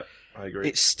time. Yeah, I agree.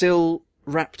 It's still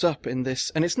wrapped up in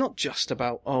this, and it's not just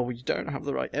about, you don't have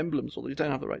the right emblems or you don't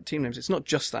have the right team names. It's not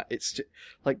just that. It's just,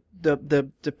 like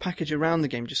the package around the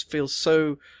game just feels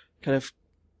so kind of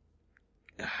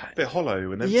a bit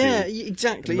hollow and empty. Yeah,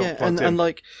 exactly. Yeah, and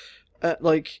like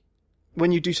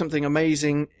when you do something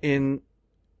amazing in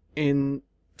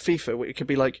FIFA, where it could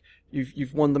be like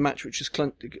you've won the match, which is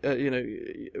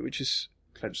which is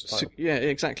clenched the title. Yeah,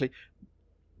 exactly.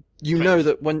 You know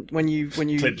that when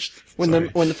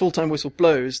the full time whistle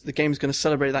blows, the game's going to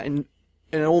celebrate that in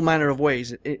all manner of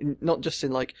ways. Not just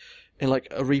in like a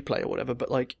replay or whatever,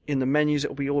 but like in the menus,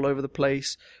 it'll be all over the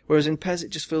place. Whereas in PES, it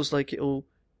just feels like you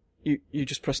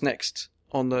just press next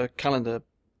on the calendar.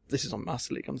 This is on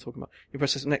Master League I'm talking about. You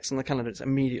press next on the calendar, it's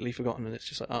immediately forgotten, and it's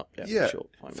just like, sure,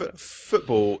 fine.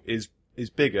 Football is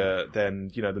bigger than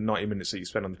the 90 minutes that you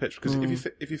spend on the pitch. Because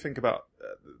if you think about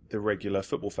the regular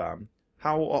football fan,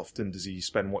 how often does he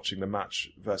spend watching the match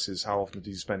versus how often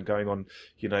does he spend going on,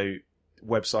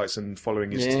 websites and following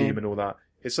his team and all that?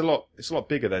 It's a lot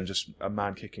bigger than just a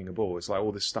man kicking a ball. It's like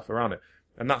all this stuff around it.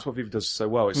 And that's what FIFA does so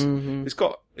well.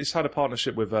 It's had a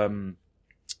partnership with, I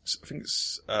think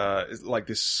it's like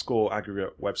this score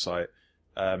aggregate website.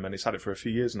 And it's had it for a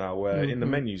few years now, where in the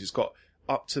menus it's got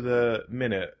up to the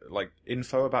minute, like,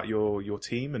 info about your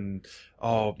team, and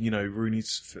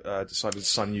Rooney's decided to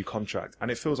sign a new contract,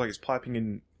 and it feels like it's piping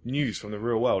in news from the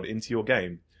real world into your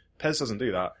game. PES doesn't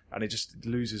do that, and it just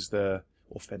loses the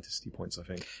authenticity points, I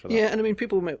think. For that. Yeah, and I mean,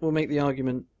 people will make the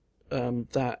argument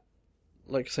that,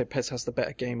 like I say, PES has the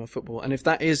better game of football, and if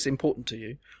that is important to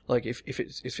you, like if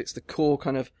it's the core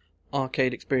kind of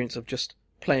arcade experience of just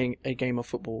playing a game of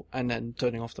football and then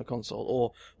turning off the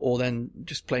console, or then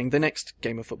just playing the next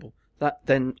game of football, that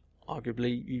then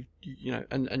arguably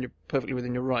and you're perfectly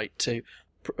within your right to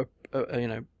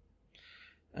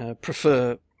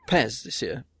prefer PES this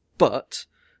year. But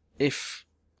if,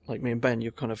 like me and Ben,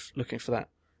 you're kind of looking for that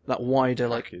that wider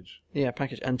package.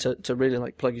 package, and to really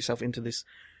like plug yourself into this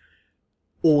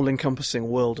all-encompassing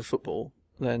world of football,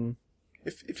 then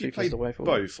if you FIFA's played the way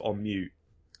forward. both on mute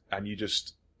and you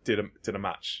just did a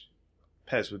match,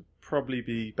 PES would probably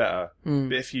be better.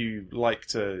 But if you like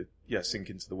to sink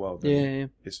into the world, then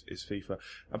it's FIFA.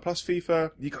 And plus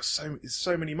FIFA, you got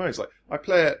so many modes. Like I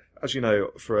play it, as you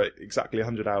know, for exactly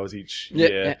 100 hours each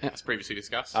year. As previously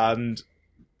discussed. And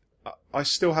I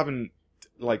still haven't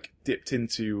like dipped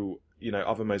into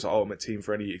other modes like Ultimate Team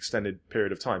for any extended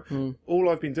period of time. All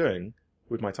I've been doing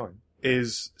with my time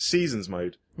is seasons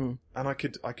mode, and I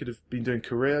could have been doing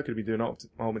career, I could have been doing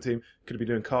Ultimate Team, could have been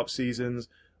doing Cup seasons,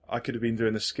 I could have been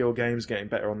doing the skill games, getting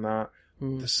better on that.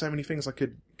 There's so many things I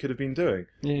could have been doing.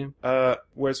 Yeah.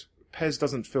 Whereas PES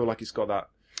doesn't feel like it's got that.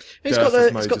 It's got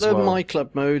the My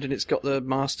Club mode, and it's got the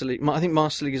Master League. I think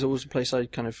Master League is always a place I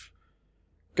kind of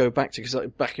go back to, because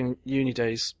like, back in uni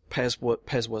days, PES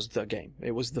was the game.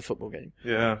 It was the football game.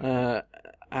 Yeah.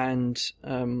 And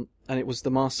it was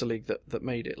the Master League that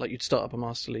made it. Like you'd start up a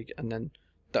Master League, and then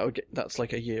that's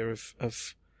like a year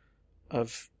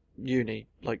of uni,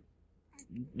 like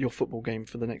your football game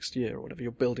for the next year or whatever.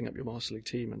 You're building up your Master League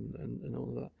team and all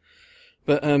of that.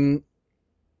 But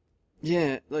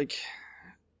like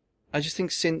I just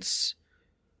think since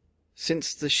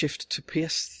the shift to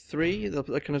PS3, the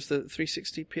kind of the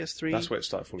 360 PS3, that's where it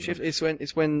started falling shift. It's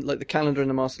when like the calendar in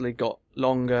the Master League got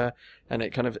longer, and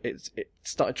it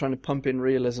started trying to pump in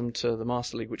realism to the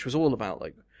Master League, which was all about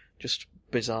like just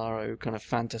bizarro kind of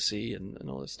fantasy and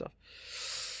all this stuff.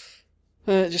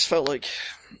 It just felt like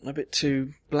a bit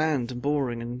too bland and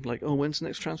boring, and like, oh, when's the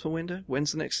next transfer window?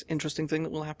 When's the next interesting thing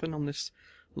that will happen on this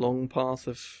long path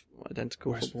of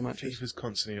identical football matches? FIFA's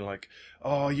constantly like,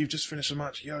 oh, you've just finished a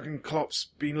match, Jurgen Klopp's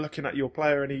been looking at your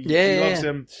player and he loves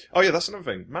him. Oh yeah, that's another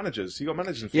thing. Managers. You got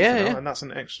managers in FIFA now, and that's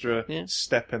an extra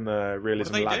step in the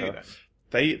realism ladder.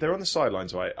 They're on the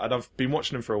sidelines, right? And I've been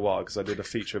watching them for a while because I did a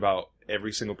feature about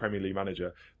every single Premier League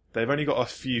manager. They've only got a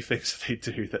few things that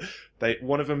they do.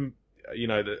 One of them,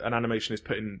 an animation is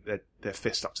putting their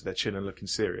fist up to their chin and looking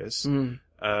serious.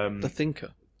 The thinker.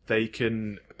 They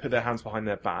can put their hands behind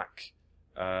their back.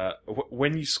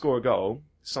 When you score a goal,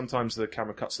 sometimes the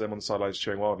camera cuts to them on the sidelines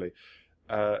cheering wildly.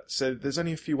 So there's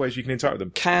only a few ways you can interact with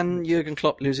them. Can Jurgen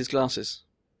Klopp lose his glasses?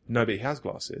 No, but he has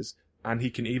glasses, and he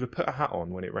can either put a hat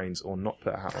on when it rains or not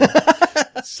put a hat on.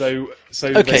 so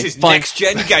okay, this is next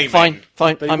gen gaming. Fine.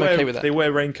 I'm okay with that. They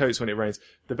wear raincoats when it rains.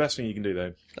 The best thing you can do,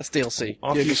 though, that's DLC.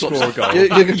 After you score a goal,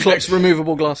 Jurgen Klopp's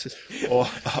removable glasses, or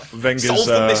Wenger's solves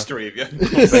the mystery of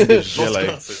Wenger's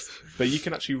gilet. But you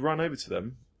can actually run over to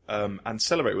them and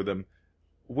celebrate with them,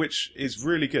 which is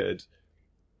really good,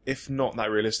 if not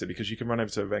that realistic, because you can run over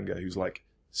to a Wenger who's like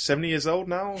 70 years old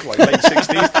now, like late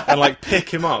 60s, and like pick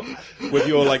him up with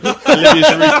your like Olivia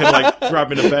Giroud can like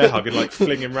grab him in a bear hug and like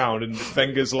fling him round, and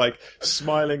Wenger's like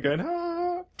smiling, going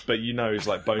but his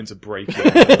like bones are breaking.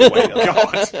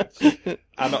 God.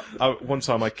 And one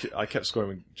time I kept scoring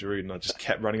with Giroud, and I just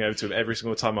kept running over to him every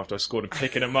single time after I scored and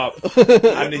picking him up.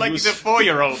 And like he's a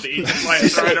 4-year-old that you just like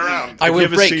throw it around. I will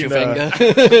break you, Wenger.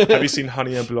 Have you seen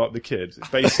Honey and Blew Up the Kid? It's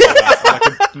basically that,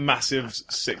 like a massive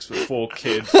 6'4"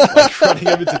 kid like running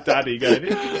over to Daddy,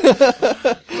 going.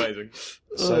 Amazing.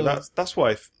 So that's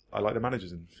why I like the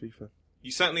managers in FIFA. You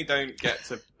certainly don't get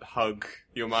to hug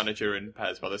your manager in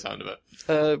PES by the sound of it.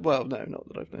 Well, no, not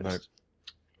that I've noticed.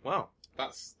 No. Wow,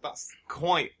 that's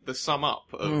quite the sum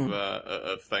up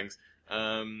of things.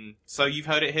 So you've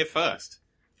heard it here first.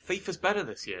 FIFA's better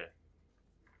this year.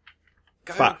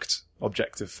 Fact.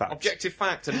 Objective fact. Objective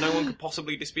fact, and no one could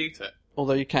possibly dispute it.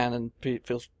 Although you can, and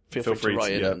feel free to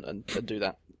write in and do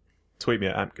that. Tweet me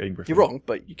at Griffin. You're wrong,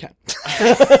 but you can.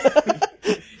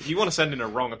 If you want to send in a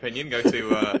wrong opinion, go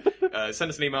to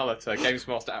send us an email at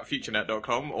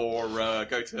gamesmaster@futurenet.com, or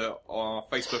go to our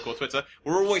Facebook or Twitter.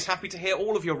 We're always happy to hear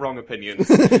all of your wrong opinions,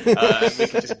 and we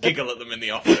can just giggle at them in the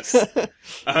office.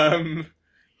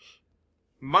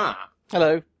 Matt,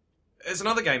 hello. There's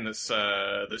another game that's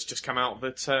just come out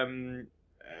that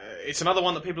it's another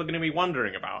one that people are going to be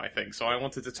wondering about, I think. So I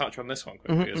wanted to touch on this one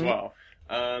quickly as well.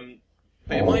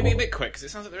 But it might be a bit quick, because it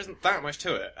sounds like there isn't that much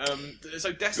to it.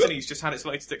 So Destiny's just had its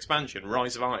latest expansion,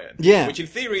 Rise of Iron. Yeah. Which in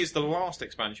theory is the last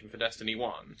expansion for Destiny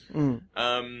 1.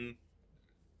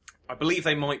 I believe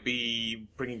they might be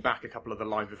bringing back a couple of the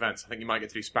live events. I think you might get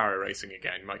to do Sparrow Racing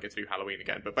again, you might get to do Halloween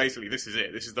again. But basically, this is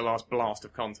it. This is the last blast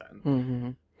of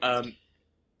content.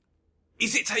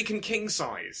 Is it taken king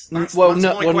size? That's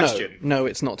my question. No,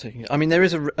 it's not taking it. I mean, there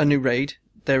is a new raid,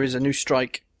 there is a new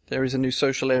strike, there is a new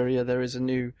social area, there is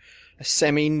a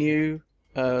semi-new,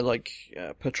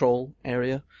 patrol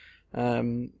area.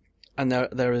 and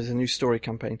there is a new story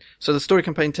campaign. So the story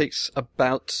campaign takes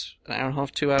about an hour and a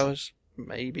half, 2 hours,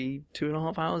 maybe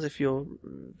 2.5 hours if you're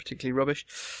particularly rubbish.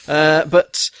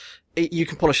 But you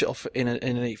can polish it off in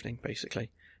an evening, basically.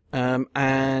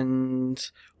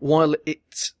 And while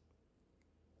it's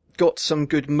got some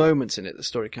good moments in it, the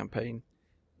story campaign,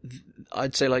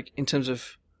 I'd say, like, in terms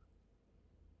of,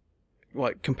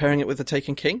 like, comparing it with the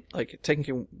Taken King, like, Taken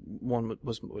King 1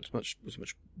 was much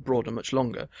broader, much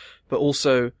longer, but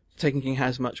also Taken King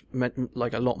has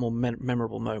like a lot more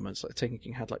memorable moments. Like, Taken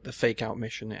King had, like, the fake out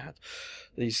mission, it had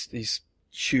these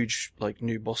huge, like,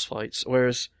 new boss fights,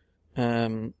 whereas,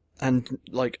 and,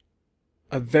 like,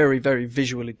 a very, very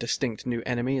visually distinct new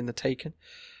enemy in the Taken.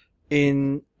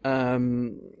 In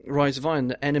Rise of Iron,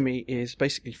 the enemy is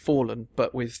basically Fallen,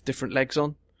 but with different legs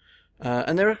on.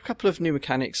 And there are a couple of new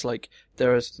mechanics, like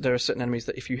there are certain enemies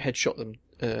that if you headshot them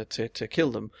to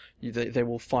kill them, they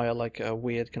will fire like a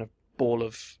weird kind of ball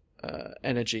of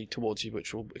energy towards you,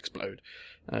 which will explode,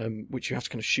 which you have to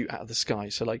kind of shoot out of the sky.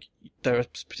 So, like, there are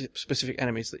specific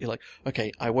enemies that you're like,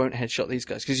 okay, I won't headshot these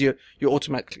guys, because you're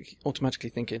automatically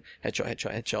thinking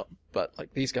headshot. But,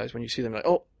 like, these guys, when you see them, like,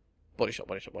 oh, body shot.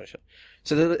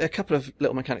 So there are a couple of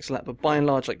little mechanics like that, but by and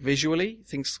large, like, visually,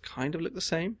 things kind of look the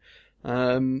same.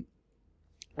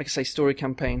 Like I say, story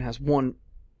campaign has one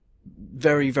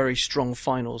very, very strong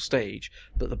final stage,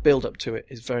 but the build up to it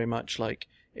is very much like,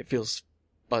 it feels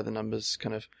by the numbers,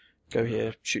 kind of go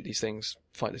here, shoot these things,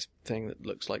 fight this thing that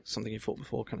looks like something you fought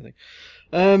before, kind of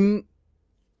thing.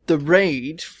 The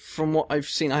raid, from what I've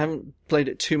seen, I haven't played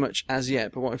it too much as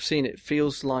yet, but what I've seen, it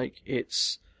feels like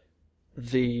it's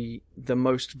the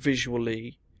most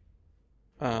visually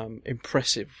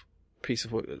impressive piece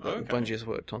of work that Bungie has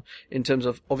worked on. In terms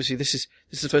of, obviously, this is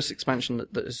the first expansion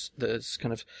that has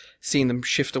kind of seen them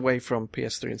shift away from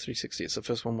PS3 and 360. It's the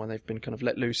first one where they've been kind of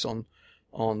let loose on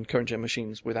current gen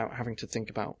machines without having to think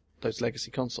about those legacy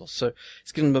consoles. So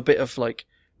it's given them a bit of, like,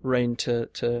 reign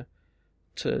to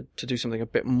do something a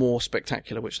bit more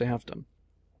spectacular, which they have done.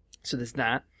 So there's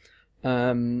that.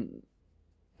 And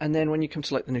then when you come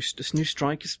to, like, this new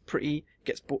strike is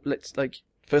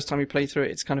first time you play through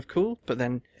it, it's kind of cool, but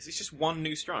then... Is it just one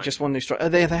new strike? Just one new strike.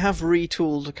 They have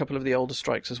retooled a couple of the older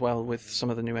strikes as well, with some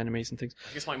of the new enemies and things.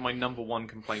 I guess, like, my number one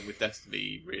complaint with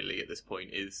Destiny, really, at this point,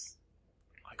 is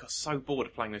I got so bored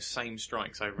of playing those same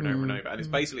strikes over and over and over. And it's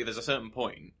basically, there's a certain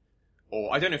point,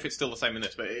 or I don't know if it's still the same in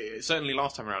this, but certainly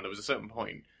last time around, there was a certain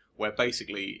point where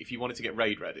basically, if you wanted to get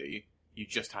raid ready, you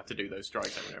just had to do those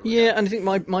strikes over and over again. And I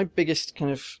think my biggest kind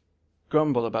of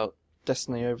grumble about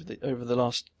Destiny over the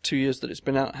last 2 years that it's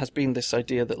been out has been this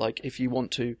idea that, like, if you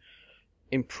want to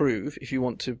improve, if you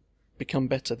want to become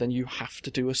better, then you have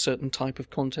to do a certain type of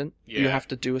content. Yeah. You have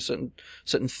to do a certain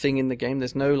thing in the game.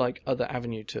 There's no, like, other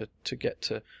avenue to get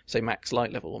to, say, max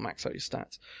light level or max out your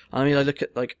stats. I mean, I look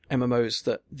at, like, MMOs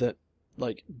that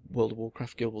like World of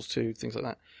Warcraft, Guild Wars 2, things like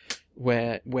that,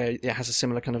 where it has a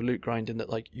similar kind of loot grind in that,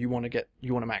 like, you want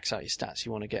to max out your stats,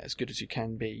 you want to get as good as you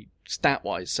can be stat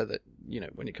wise, so that, you know,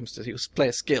 when it comes to your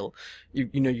player skill, you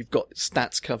know you've got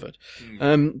stats covered.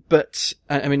 But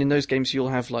I mean, in those games you'll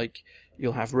have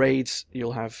raids,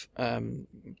 you'll have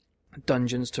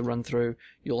dungeons to run through,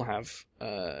 you'll have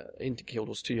in Guild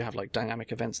Wars 2 you have, like,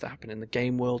 dynamic events that happen in the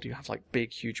game world, you have, like,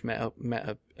 big huge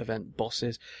meta event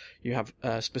bosses, you have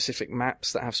specific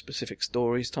maps that have specific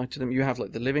stories tied to them, you have,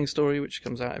 like, the living story which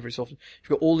comes out every so often. You've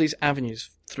got all these avenues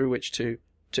through which to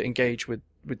engage with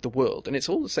the world, and it's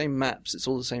all the same maps, it's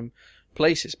all the same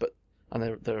places, and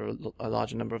there are a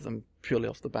larger number of them purely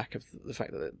off the back of the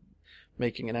fact that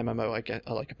making an MMO, like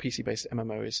a PC based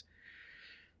MMO, is,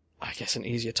 I guess, an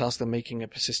easier task than making a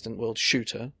persistent world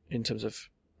shooter in terms of,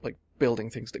 like, building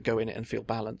things that go in it and feel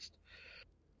balanced.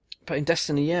 But in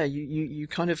Destiny, yeah, you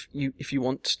kind of, if you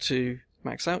want to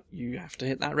max out, you have to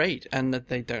hit that raid, and that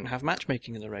they don't have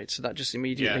matchmaking in the raid, so that just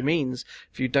immediately means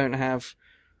if you don't have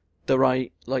the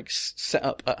right, like,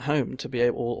 setup at home to be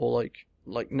able, or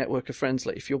like network of friends,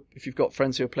 like, if you've got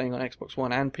friends who are playing on Xbox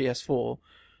One and PS4,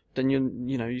 then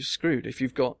you're screwed. If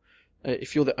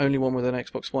you're the only one with an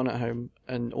Xbox One at home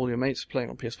and all your mates are playing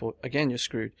on PS4, again, you're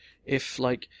screwed. If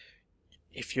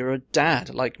you're a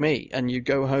dad like me and you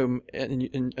go home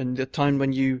and the time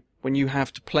when you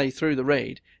have to play through the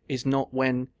raid is not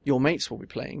when your mates will be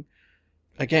playing,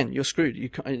 again, you're screwed.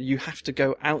 You have to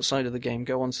go outside of the game,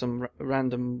 go on some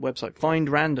random website, find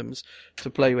randoms to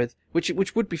play with,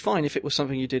 which would be fine if it was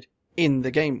something you did in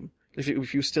the game, if you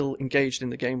were still engaged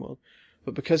in the game world.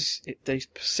 But because they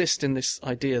persist in this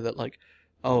idea that, like,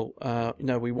 no,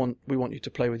 we want you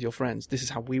to play with your friends. This is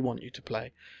how we want you to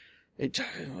play. It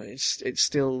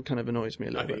still kind of annoys me a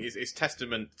little bit. I think it's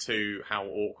testament to how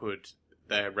awkward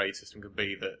their raid system could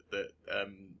be that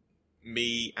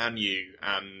me and you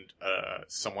and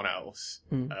someone else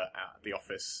at the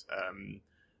office,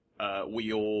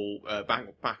 we all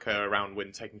back around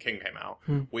when Taken King came out,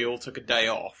 we all took a day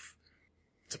off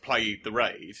to play the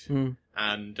raid,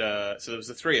 and so there was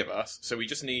the three of us. So we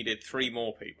just needed 3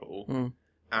 more people,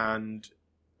 and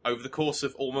over the course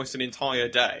of almost an entire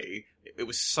day, it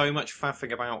was so much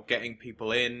faffing about getting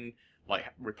people in, like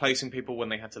replacing people when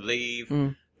they had to leave,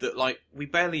 that like we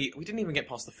didn't even get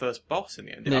past the first boss in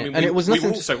the end. Yeah. I mean, and it was we were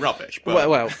nothing also rubbish. But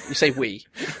well, you say we.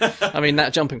 I mean,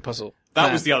 that jumping puzzle.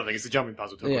 that was the other thing. It's the jumping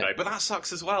puzzle took all Yeah. day, but that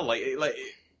sucks as well.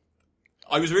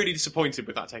 I was really disappointed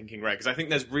with that Taken King raid because I think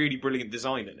there's really brilliant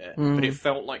design in it, but it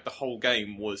felt like the whole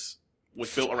game was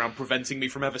built around preventing me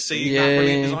from ever seeing that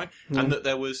brilliant design, and that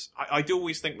there was. I do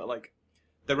always think that like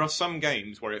there are some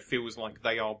games where it feels like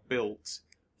they are built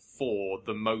for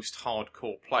the most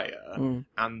hardcore player,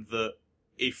 and that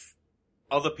if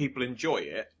other people enjoy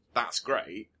it, that's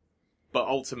great, but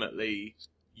ultimately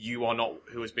you are not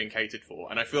who is being catered for.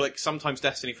 And I feel like sometimes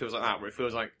Destiny feels like that, where it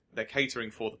feels like they're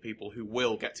catering for the people who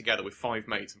will get together with 5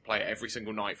 mates and play it every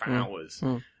single night for hours.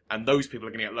 And those people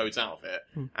are going to get loads out of it.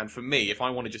 And for me, if I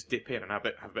want to just dip in and have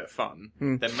a bit of fun,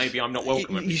 then maybe I'm not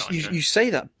welcome every time. You say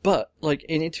that, but like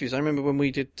in interviews, I remember when we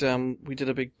did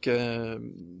a big.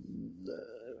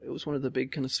 It was one of the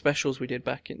big kind of specials we did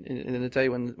back in the day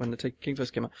when the Taken King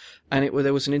first came out, and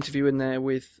there was an interview in there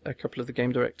with a couple of the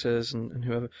game directors and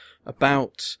whoever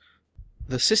about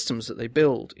the systems that they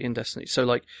build in Destiny. So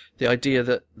like the idea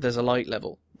that there's a light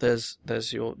level, there's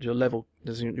your level,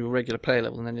 there's your regular player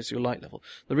level, and then there's your light level.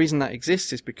 The reason that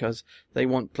exists is because they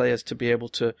want players to be able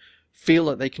to feel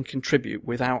that they can contribute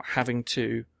without having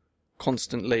to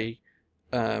constantly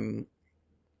play.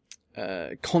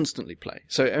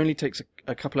 So it only takes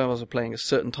a couple of hours of playing a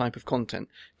certain type of content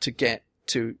to get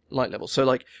to light level. So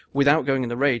like without going in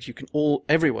the raid,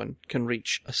 everyone can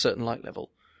reach a certain light level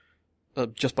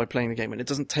just by playing the game, and it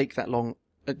doesn't take that long.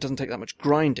 It doesn't take that much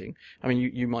grinding. I mean,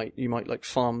 you might like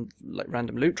farm like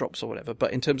random loot drops or whatever,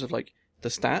 but in terms of like the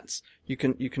stats, you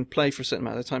can play for a certain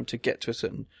amount of time to get to a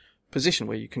certain position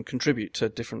where you can contribute to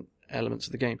different elements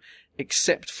of the game,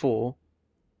 except for,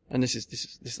 and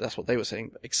that's what they were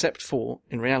saying, except for,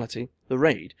 in reality, the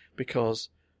raid, because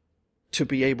to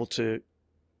be able to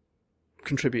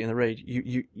contribute in the raid,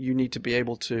 you need to be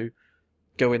able to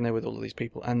go in there with all of these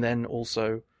people, and then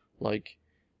also, like,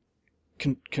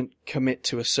 can commit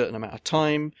to a certain amount of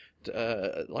time,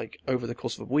 like, over the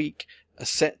course of a week, a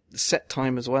set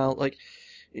time as well,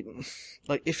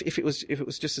 if it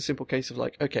was just a simple case of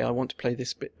like, okay, I want to play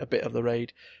a bit of the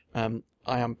raid, I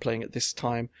am playing at this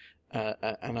time,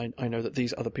 and I know that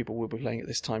these other people will be playing at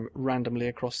this time randomly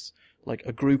across like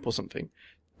a group or something,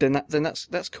 then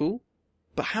that's cool.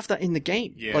 But have that in the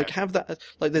game. Yeah. Like have that,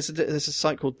 like there's a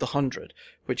site called The 100,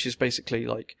 which is basically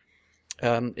like,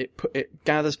 it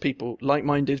gathers people,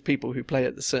 like-minded people who play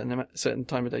at the certain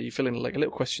time of day. You fill in like a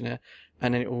little questionnaire,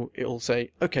 and then it'll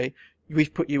say, okay,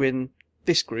 we've put you in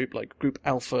this group, like group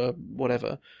alpha,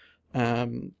 whatever,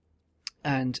 and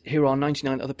here are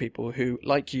 99 other people who,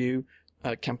 like you,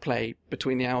 can play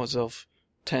between the hours of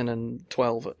 10 and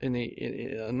 12 in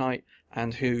the night,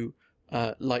 and who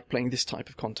like playing this type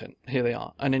of content. Here they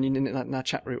are. And then in that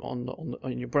chat room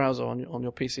on your browser, on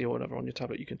your PC or whatever, on your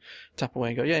tablet, you can tap away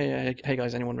and go, yeah, hey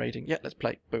guys, anyone raiding? Yeah, let's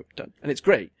play. Boom, done. And it's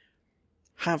great.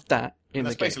 Have that in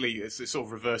the game. Basically, it's sort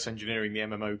of reverse engineering the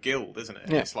MMO guild, isn't it?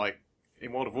 Yeah. It's like,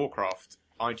 in World of Warcraft,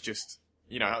 I'd just,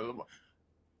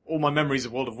 all my memories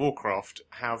of World of Warcraft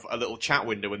have a little chat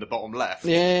window in the bottom left,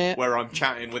 where I'm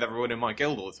chatting with everyone in my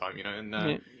guild all the time,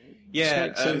 and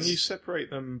So you separate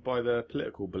them by their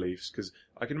political beliefs, because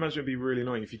I can imagine it'd be really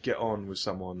annoying if you get on with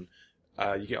someone,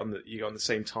 you get on the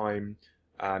same time,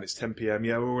 and it's 10 p.m.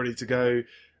 Yeah, we're ready to go.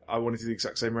 I want to do the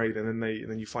exact same raid, and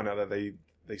then you find out that they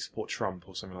support Trump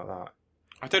or something like that.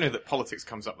 I don't know that politics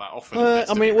comes up that often.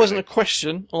 I mean, it wasn't a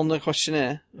question on the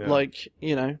questionnaire,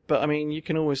 Yeah. but I mean, you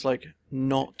can always like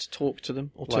not talk to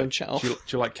them or turn chat off. Do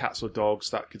you like cats or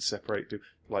dogs? That could separate.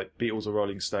 Like Beatles or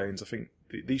Rolling Stones. I think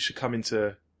these should come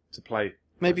into play.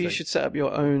 Maybe you should set up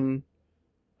your own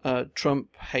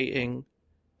Trump-hating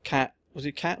cat. Was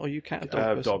it cat or you cat or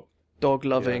dog? Dog.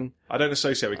 Dog-loving. Yeah. I don't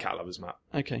associate with cat lovers, Matt.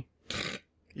 Okay.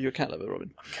 You're a cat lover,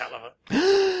 Robin. I'm a cat lover.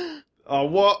 Oh,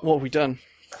 what? What have we done?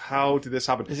 How did this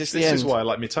happen? Is this the end? Is why I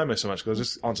like Mitomo so much, because I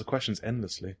just answer questions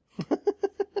endlessly.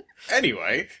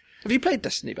 Anyway. Have you played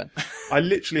Destiny, Ben? I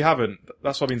literally haven't.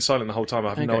 That's why I've been silent the whole time.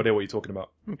 I have no idea what you're talking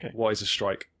about. Okay. What is a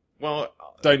strike? Well,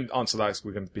 Don't answer that, because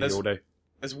we're going to be here all day.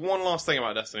 There's one last thing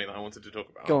about Destiny that I wanted to talk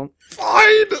about. Go on.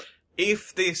 Fine!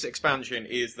 If this expansion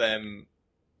is them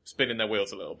spinning their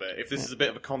wheels a little bit. If this is a bit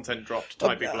of a content drop to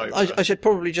tie people over. I should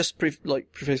probably just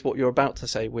preface what you're about to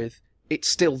say with, it's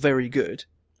still very good.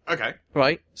 Okay.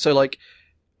 Right? So, like,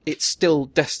 it's still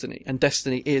Destiny, and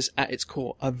Destiny is, at its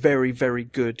core, a very, very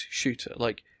good shooter.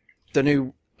 Like,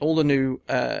 all the new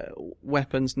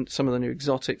weapons, some of the new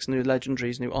exotics, new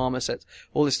legendaries, new armor sets,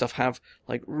 all this stuff have,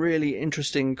 like, really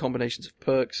interesting combinations of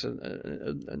perks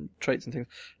and traits and things.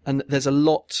 And there's a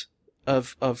lot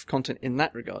of content in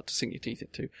that regard to sink your teeth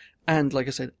into. And, like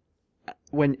I said,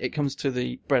 when it comes to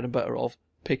the bread and butter of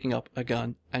picking up a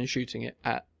gun and shooting it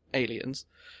at aliens,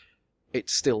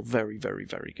 it's still very, very,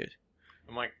 very good.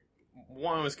 Mike,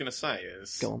 what I was going to say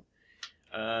is... Go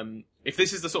on. If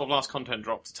this is the sort of last content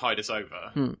drop to tide us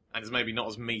over, and is maybe not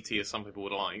as meaty as some people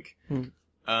would like,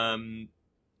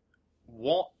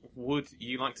 what would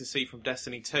you like to see from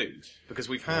Destiny 2? Because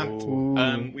we've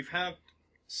had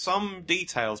some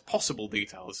details, possible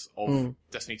details of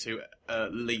Destiny 2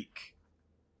 leak.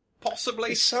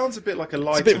 Possibly. It sounds a bit like a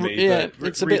lie to me. Yeah, but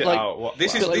it's a bit like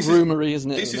this is rumory,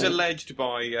 isn't it? This is alleged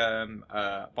by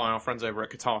our friends over at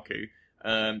Kotaku.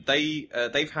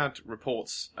 They've had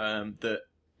reports that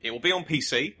it will be on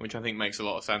PC, which I think makes a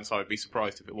lot of sense. I would be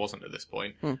surprised if it wasn't at this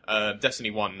point.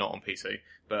 Destiny 1 not on PC,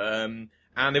 but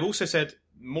and they've also said,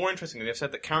 more interestingly, they've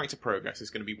said that character progress is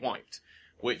going to be wiped,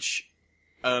 which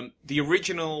the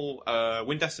original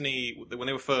when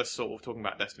they were first sort of talking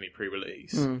about Destiny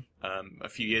pre-release a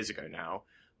few years ago now,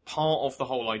 part of the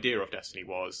whole idea of Destiny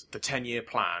was the 10-year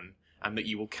plan, and that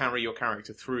you will carry your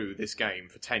character through this game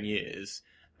for 10 years,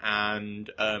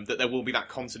 and that there will be that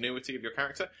continuity of your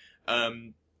character.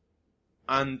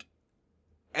 And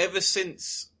ever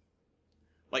since,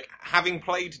 like, having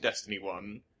played Destiny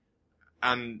 1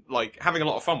 and, like, having a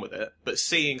lot of fun with it, but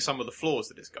seeing some of the flaws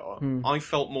that it's got, I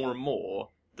felt more and more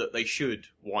that they should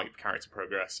wipe character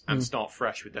progress and start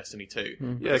fresh with Destiny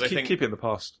 2. Yeah, keep it in the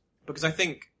past. Because I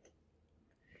think...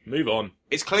 Move on.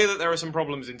 It's clear that there are some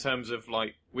problems in terms of,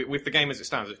 like, with the game as it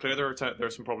stands, it's clear there are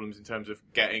some problems in terms of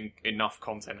getting enough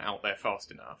content out there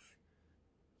fast enough.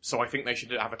 So I think they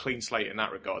should have a clean slate in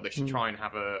that regard. They should try and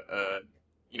have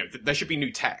there should be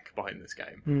new tech behind this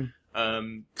game.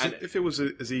 And if it was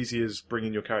as easy as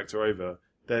bringing your character over,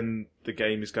 then the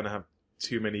game is going to have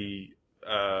too many...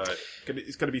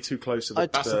 it's going to be too close to the...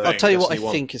 I'll tell you what I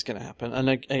think is going to happen. And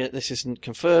this isn't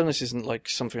confirmed. This isn't like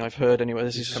something I've heard anywhere.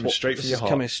 This is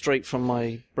coming straight from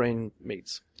my brain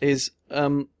meats.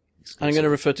 I'm going to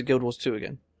refer to Guild Wars 2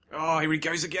 again. Oh, here he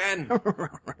goes again!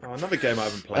 Another game I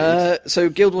haven't played. So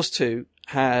Guild Wars 2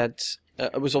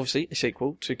 was obviously a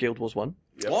sequel to Guild Wars 1.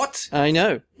 Yep. What? I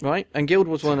know, right? And Guild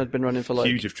Wars 1 had been running for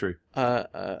huge if true.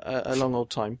 A long old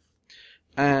time.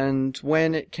 And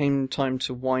when it came time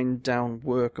to wind down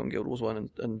work on Guild Wars 1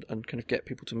 and kind of get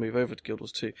people to move over to Guild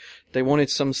Wars 2, they wanted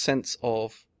some sense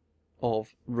of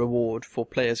reward for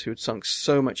players who had sunk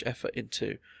so much effort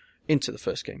into the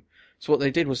first game. So what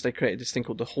they did was they created this thing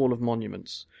called the Hall of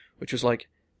Monuments, which was like,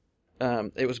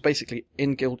 it was basically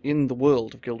in the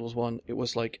world of Guild Wars 1, it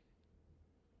was like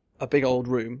a big old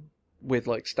room with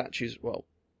like statues,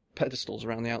 pedestals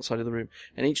around the outside of the room.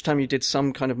 And each time you did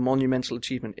some kind of monumental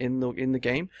achievement in the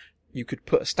game, you could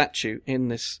put a statue in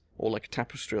this, or like a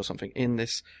tapestry or something, in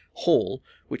this hall,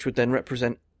 which would then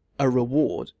represent a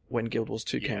reward when Guild Wars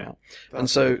 2 came out. And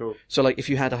so, cool. So like if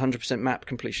you had 100% map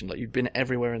completion, like you'd been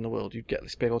everywhere in the world, you'd get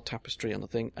this big old tapestry on the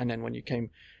thing, and then when you came,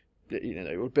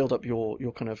 it would build up your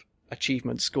kind of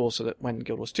achievement score, so that when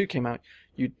Guild Wars 2 came out,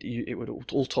 it would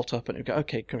all tot up, and it would go,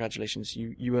 okay, congratulations,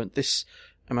 you earned this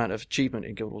amount of achievement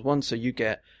in Guild Wars 1, so you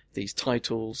get these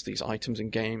titles, these items in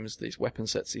games, these weapon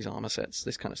sets, these armor sets,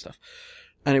 this kind of stuff.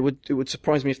 And it would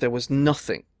surprise me if there was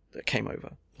nothing that came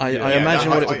over. I imagine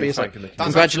what it would be is like,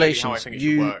 congratulations,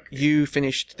 you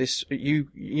finished this, you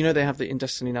know, they have in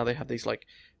Destiny now, they have these like,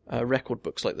 record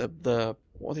books, like the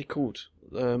what are they called?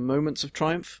 Moments of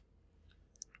Triumph?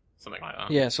 Something like that.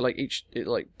 Yeah, so like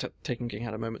Taken King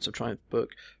had a Moments of Triumph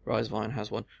book, Rise of Iron has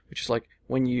one, which is like,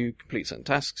 when you complete certain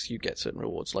tasks, you get certain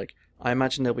rewards. Like, I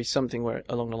imagine there'll be something where,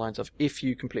 along the lines of, if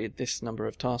you completed this number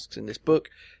of tasks in this book,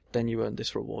 then you earn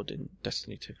this reward in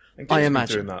Destiny 2. I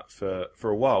imagine doing that for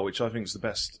a while, which I think is the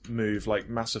best move. Like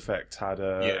Mass Effect had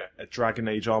a Dragon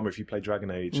Age armor if you play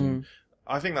Dragon Age, and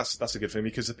I think that's a good thing,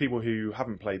 because the people who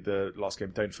haven't played the last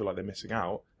game don't feel like they're missing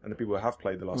out, and the people who have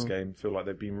played the last game feel like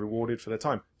they've been rewarded for their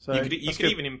time. So you could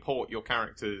even import your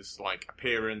character's like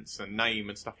appearance and name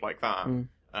and stuff like that.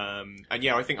 And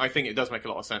yeah, I think it does make a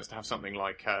lot of sense to have something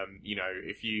like,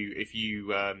 if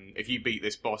you beat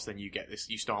this boss, then you get this,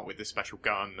 you start with this special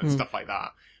gun and stuff like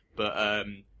that. But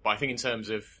I think in terms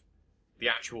of the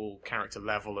actual character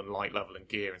level and light level and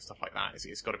gear and stuff like that,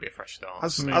 it's got to be a fresh start.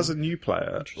 As a new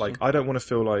player, like, I don't want to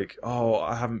feel like,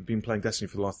 I haven't been playing Destiny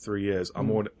for the last 3 years. I'm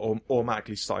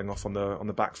automatically starting off on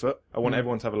the back foot. I want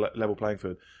everyone to have a level playing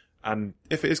field. And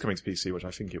if it is coming to PC, which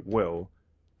I think it will,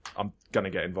 I'm going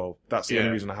to get involved. That's the only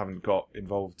reason I haven't got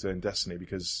involved in Destiny,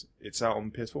 because it's out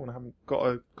on PS4 and I haven't got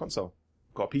a console.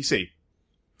 Got a PC.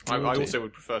 I also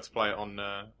would prefer to play it on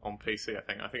PC, I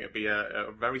think. I think it'd be a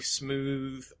very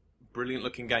smooth,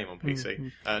 brilliant-looking game on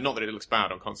PC. Not that it looks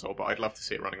bad on console, but I'd love to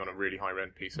see it running on a really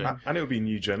high-end PC. And it would be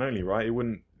new gen only, right? It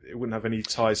wouldn't have any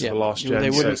ties to the last gen. They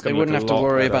wouldn't have to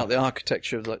worry about the the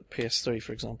architecture of like PS3,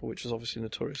 for example, which is obviously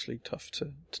notoriously tough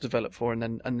to develop for and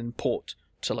then port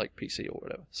to like PC or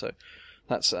whatever. So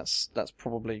that's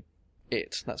probably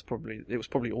it. It was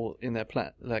probably all in their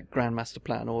plan, their grandmaster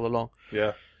plan all along.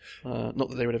 Yeah. Not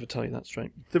that they would ever tell you that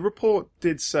straight. The report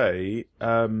did say,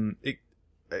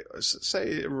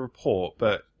 say a report,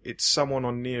 but it's someone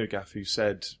on NeoGAF who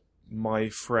said, my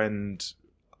friend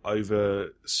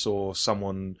oversaw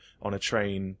someone on a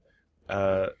train,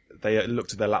 they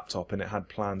looked at their laptop and it had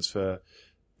plans for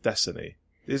Destiny.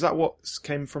 Is that what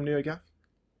came from NeoGAF?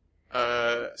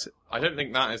 I don't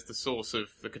think that is the source of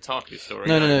the Kotaku story.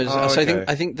 No. Oh, So okay.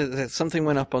 I think that something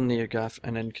went up on NeoGAF,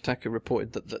 and then Kotaku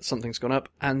reported that something's gone up,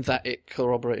 and that it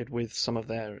corroborated with some of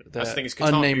their That's the thing is,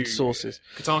 unnamed sources.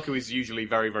 Kotaku is usually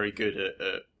very, very good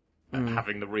at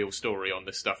having the real story on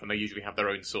this stuff, and they usually have their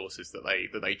own sources that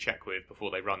they check with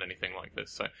before they run anything like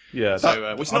this. So Yeah.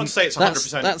 which is not to say it's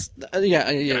 100%.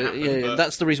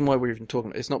 That's the reason why we're even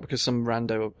talking. It's not because some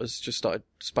rando has just started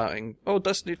spouting, "Oh,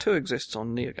 Destiny 2 exists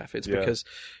on NeoGAF."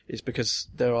 It's because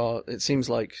there are. It seems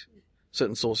like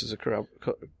certain sources are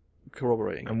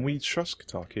corroborating. And we trust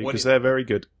Kotaku because they're very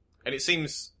good. And it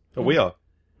seems. But we are.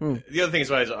 The other thing as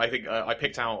well is I think I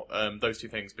picked out those two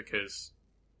things because,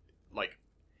 like,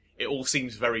 it all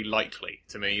seems very likely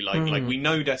to me. Like we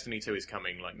know Destiny 2 is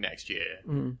coming like next year.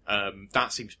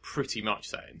 That seems pretty much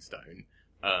set in stone.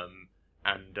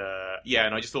 And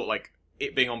I just thought like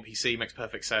it being on PC makes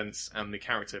perfect sense, and the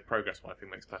character progress I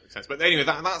think makes perfect sense. But anyway,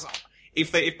 that's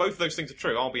if both of those things are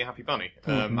true, I'll be a happy bunny.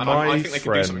 And I think they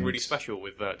could do something really special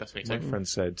with Destiny 2. My friend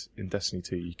said in Destiny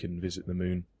 2 you can visit the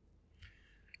moon.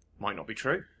 Might not be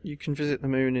true. You can visit the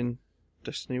moon in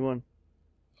Destiny 1.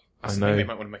 I think they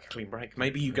might want to make a clean break.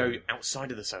 Maybe you go outside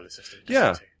of the solar system.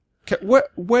 Yeah.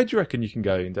 Where do you reckon you can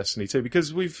go in Destiny 2?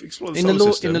 Because we've explored the solar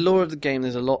system. In the lore of the game,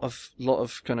 there's a lot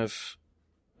of kind of.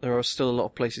 There are still a lot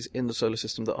of places in the solar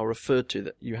system that are referred to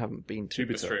that you haven't been to.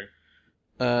 That's true.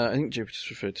 I think Jupiter's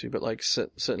referred to, but like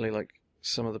certainly like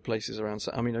some of the places around.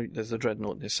 I mean, there's the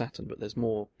Dreadnought near Saturn, but there's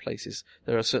more places.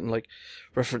 There are certain like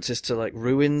references to like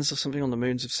ruins or something on the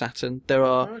moons of Saturn. There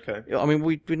are. Oh, okay. I mean,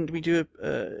 we do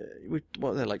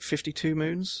what are there like 52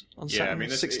 moons on Saturn? Yeah, I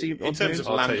mean, 60 in terms of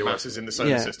land masses in the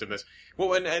solar Yeah. system, there's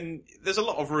and there's a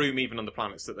lot of room even on the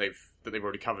planets that they've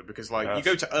already covered because like you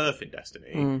go to Earth in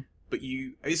Destiny. But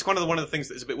it's one of the things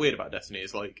that's a bit weird about Destiny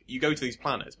is like you go to these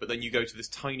planets, but then you go to this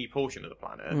tiny portion of the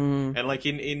planet, and like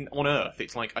on Earth,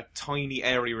 it's like a tiny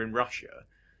area in Russia.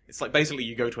 It's like basically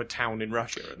you go to a town in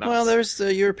Russia. And Well, there's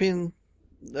the European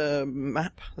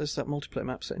map. There's that multiplayer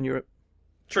map set in Europe.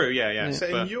 True, yeah.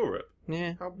 Set in Europe?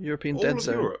 Yeah, European All Dead of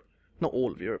Zone. Europe? Not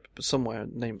all of Europe, but somewhere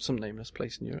some nameless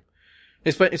place in Europe.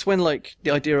 It's when like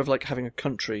the idea of like having a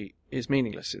country is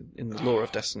meaningless in the lore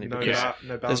of Destiny because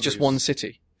there's just one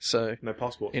city. So no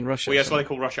passport in Russia. Well, yeah, that's why they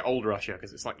call Russia Old Russia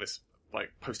because it's like this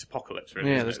like post-apocalypse.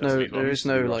 Really, yeah, there is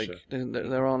no Russia. like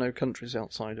there are no countries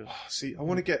outside of. See, I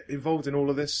want to get involved in all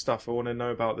of this stuff. I want to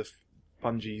know about the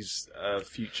Bungie's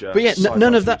future. But yeah,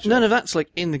 none of future. that's like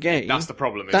in the game. That's the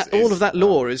problem. All of that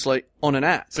lore is like on an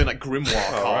app. So like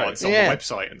grimoire cards on the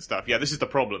website and stuff. Yeah, this is the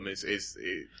problem.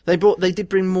 They did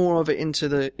bring more of it into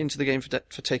the game for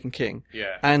Taken King.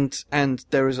 Yeah, and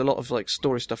there is a lot of like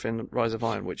story stuff in Rise of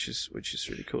Iron, which is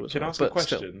really cool as well. Can I ask a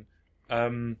question?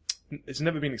 It's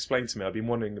never been explained to me. I've been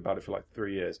wondering about it for like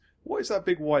 3 years. What is that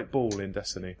big white ball in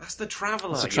Destiny? that's the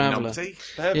Traveller. It's a Traveller.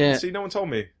 See, no one told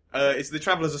me. It's the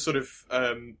Traveller's a sort of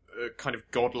kind of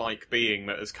godlike being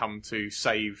that has come to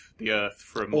save the Earth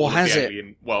from all of the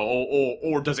alien. Well,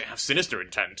 or does it have sinister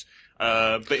intent?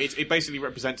 But it basically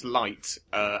represents light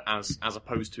as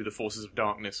opposed to the forces of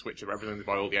darkness, which are represented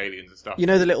by all the aliens and stuff. You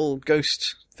know the little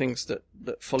ghost things that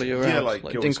follow you around, Yeah, like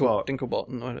Dinklebot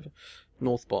and whatever,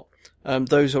 Northbot.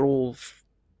 Those are all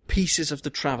pieces of the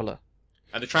Traveller.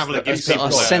 And the Traveller gives that people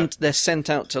are they're sent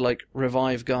out to like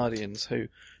revive Guardians who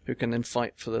can then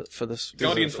fight for the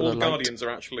Guardians. for All the the light. Guardians are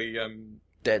actually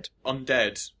Dead.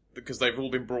 undead because they've all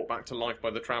been brought back to life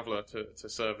by the Traveller to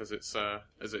serve as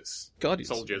its Guardians.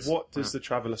 soldiers. What does the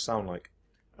Traveller sound like?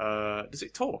 Does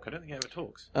it talk? I don't think it ever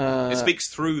talks. It It speaks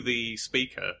through the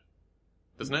speaker,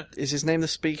 doesn't it? Is his name the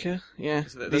speaker? Yeah.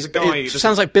 There's a guy... It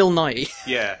sounds like Bill Nye.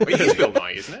 Yeah. Well, it is Bill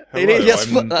Nye, isn't it? It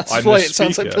is. That's I'm why the it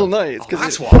sounds like speaker. Bill Nye. Oh,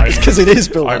 that's why. It's because it is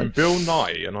Bill Nye. I'm Bill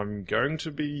Nye, and I'm going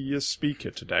to be your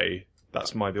speaker today.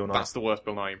 That's my Bill Nye. That's the worst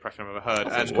Bill Nye impression I've ever heard.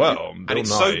 And, Bill and it's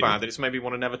Nye. so bad that it's made me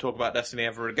want to never talk about Destiny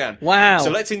ever again. Wow. So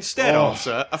let's instead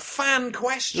answer a fan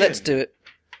question. Let's do it.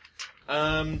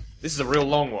 This is a real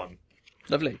long one.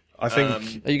 Lovely. I think...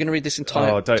 Are you going to read this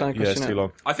entire don't. question Yeah, it's out? too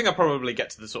long. I think I'll probably get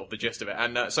to the sort of the gist of it.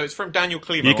 And so it's from Daniel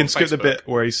Cleaver You can on skip the Facebook. bit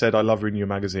where he said, "I love reading your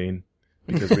magazine,"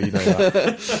 because we know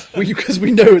that. Because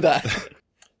we know that.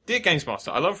 Dear Games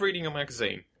Master, I love reading your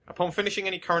magazine. Upon finishing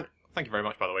any current... Thank you very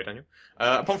much, by the way, Daniel.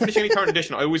 Upon finishing any current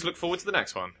edition, I always look forward to the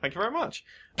next one. Thank you very much.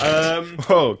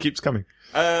 Oh, keeps coming.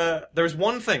 There is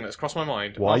one thing that's crossed my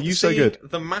mind. Why are After you so seeing good?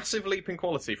 The massive leap in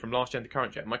quality from last gen to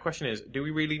current gen. My question is, do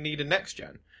we really need a next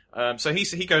gen? So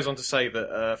he goes on to say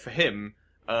that for him,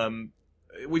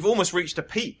 we've almost reached a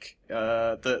peak.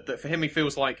 That for him, he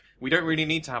feels like we don't really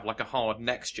need to have like a hard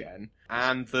next gen,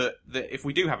 and that if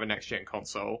we do have a next gen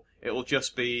console, it'll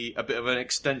just be a bit of an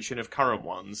extension of current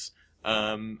ones,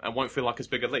 and won't feel like as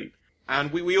big a leap.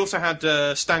 And we also had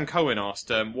Stan Cohen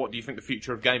asked, what do you think the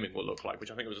future of gaming will look like?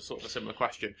 Which I think was a sort of a similar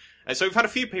question. And so we've had a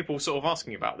few people sort of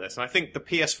asking about this, and I think the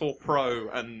PS4 Pro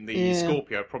and the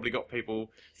Scorpio probably got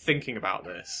people thinking about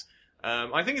this.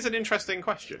 I think it's an interesting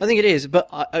question. I think it is, but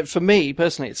for me,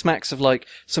 personally, it smacks of like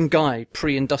some guy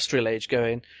pre-industrial age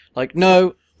going, like,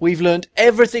 no, we've learned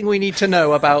everything we need to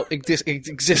know about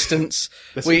existence.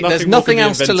 There's nothing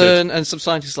else to learn. And some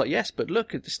scientists are like, yes, but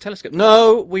look at this telescope.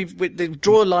 No, they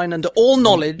draw a line under all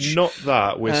knowledge. Not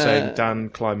that we're saying Dan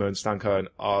Clymer and Stan Cohen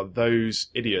are those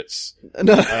idiots.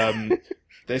 No.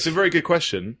 It's a very good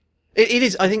question. It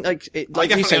is. I think like I you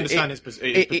definitely said, understand his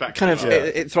perspective. it kind of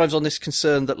it thrives on this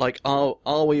concern that like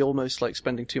are we almost like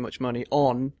spending too much money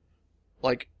on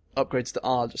like upgrades that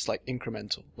are just like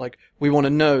incremental. Like we want to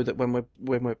know that when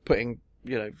we're putting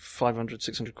 500,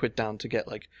 600 quid down to get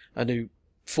like a new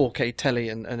 4K telly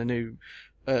and a new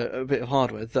a bit of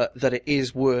hardware that it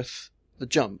is worth the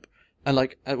jump. And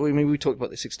like I mean we talked about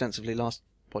this extensively last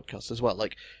podcast as well.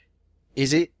 Like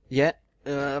is it yet?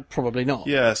 Probably not.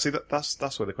 Yeah, see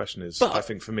that's where the question is. But, I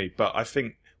think for me, but I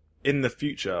think in the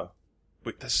future,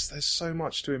 there's so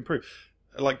much to improve.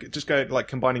 Like just going like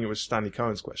combining it with Stanley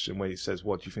Cohen's question, where he says,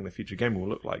 "What do you think the future game will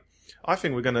look like?" I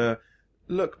think we're going to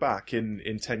look back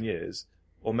in 10 years,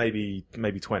 or maybe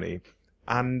 20,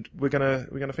 and we're gonna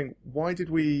think, why did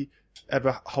we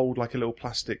ever hold like a little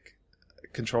plastic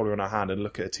controller in our hand and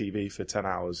look at a TV for 10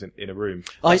 hours in a room?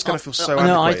 It's going to feel so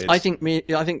antiquated.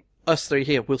 I think us three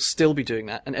here will still be doing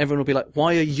that, and everyone will be like,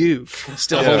 "Why are you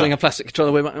still holding a plastic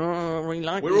controller?" We're like, "Oh, I really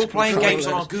like." We're all playing games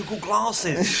on our Google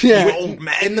Glasses. Yeah. You old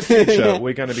men. In the future,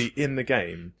 we're going to be in the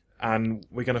game, and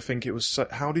we're going to think it was so...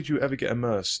 How did you ever get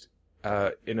immersed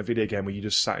in a video game where you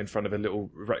just sat in front of a little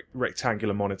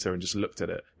rectangular monitor and just looked at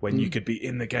it, when you could be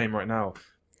in the game right now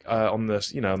on the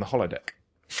holodeck?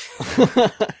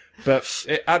 But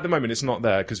at the moment, it's not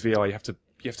there, because VR, you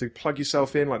have to plug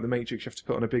yourself in like the Matrix. You have to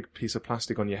put on a big piece of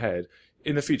plastic on your head.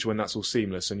 In the future, when that's all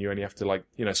seamless and you only have to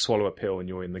swallow a pill and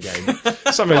you're in the game,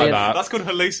 something like that. That's called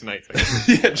hallucinating.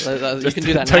 You can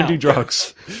do that now. Don't do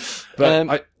drugs.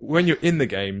 But when you're in the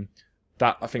game,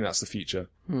 I think that's the future.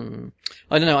 I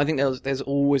don't know. I think there's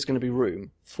always going to be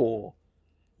room for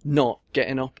not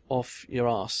getting up off your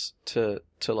ass to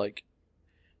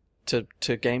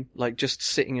game, like just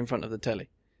sitting in front of the telly.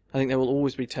 I think there will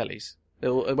always be tellies.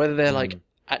 Whether they're like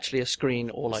actually a screen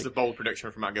or like... It's a bold prediction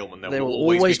from Matt Gilman. There will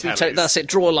always be tellies. That's it.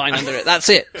 Draw a line under it. That's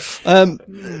it.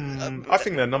 I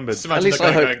think they're numbered. At least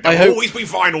I hope. There will always be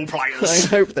vinyl players.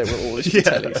 I hope there will always be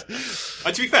tellies.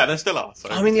 And to be fair, there still are. So.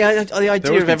 I mean, the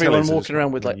idea of everyone tellies, walking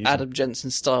around with like use them. Adam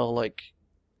Jensen style like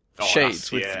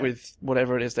shades with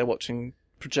whatever it is they're watching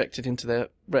projected into their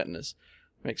retinas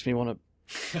makes me want to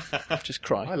just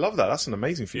cry. I love that. That's an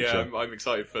amazing future. Yeah, I'm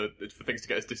excited for things to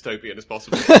get as dystopian as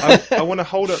possible. I want to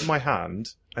hold up my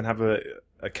hand and have a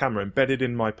camera embedded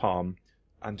in my palm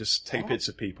and just take pictures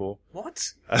of people.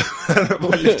 What?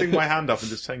 By lifting my hand up and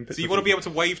just taking pictures. So you want to be able to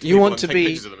wave to You people want and to take be-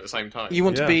 pictures of them at the same time? You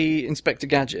want to be Inspector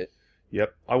Gadget.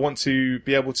 Yep. I want to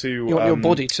be able to... You want your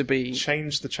body to be...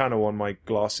 change the channel on my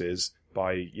glasses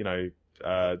by,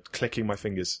 clicking my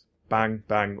fingers. Bang,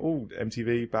 bang. Oh,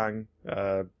 MTV, bang.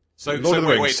 So Lord of the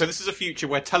Rings. wait, so this is a future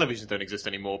where televisions don't exist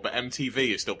anymore, but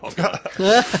MTV is still popular.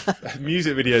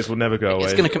 Music videos will never go away.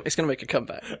 It's gonna make a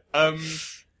comeback.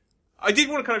 I did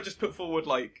want to kind of just put forward,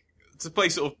 like, to play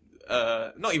sort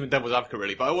of, not even devil's advocate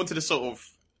really, but I wanted to sort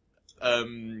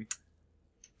of,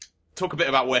 talk a bit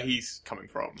about where he's coming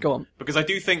from. Go on. Because I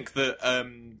do think that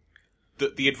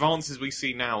that the advances we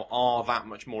see now are that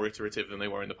much more iterative than they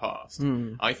were in the past.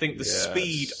 I think the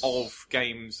speed of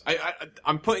games...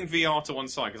 I'm putting VR to one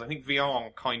side, because I think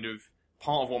VR kind of...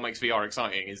 Part of what makes VR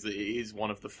exciting is that it is one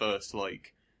of the first,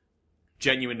 like,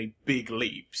 genuinely big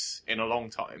leaps in a long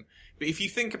time. But if you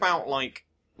think about, like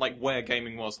where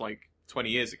gaming was, like, 20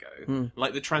 years ago,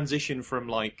 like, the transition from,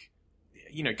 like,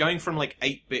 you know, going from, like,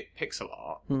 8-bit pixel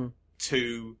art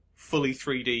to fully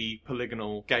 3D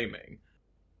polygonal gaming,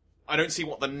 I don't see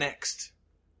what the next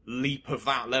leap of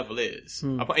that level is.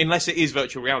 Unless it is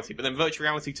virtual reality. But then virtual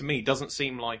reality, to me, doesn't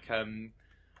seem like...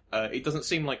 it doesn't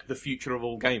seem like the future of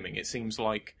all gaming. It seems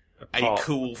like a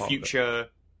cool future,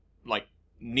 like,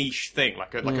 niche thing,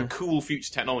 like a cool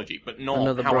future technology, but not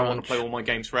Another how branch. I want to play all my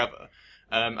games forever.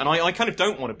 And I kind of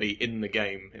don't want to be in the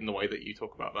game in the way that you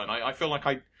talk about that. And I feel like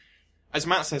as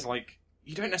Matt says, like,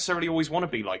 you don't necessarily always want to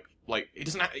be like it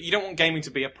doesn't. You don't want gaming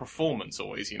to be a performance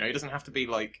always. You know, it doesn't have to be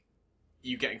like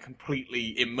you getting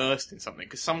completely immersed in something.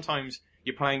 Because sometimes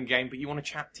you're playing a game, but you want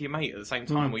to chat to your mate at the same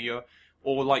time, where you're.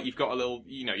 Or like you've got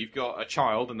you've got a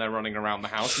child and they're running around the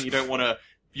house, and you don't want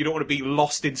to be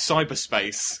lost in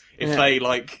cyberspace if they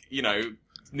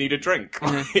need a drink.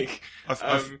 Like,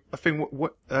 I think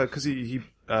what because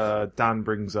Dan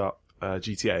brings up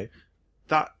GTA,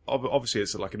 that obviously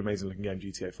it's like an amazing looking game,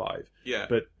 GTA 5. Yeah.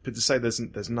 But to say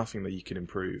there's nothing that you can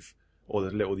improve, or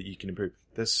there's little that you can improve.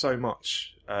 There's so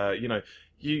much.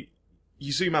 You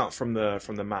zoom out from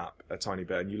the map a tiny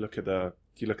bit, and you look at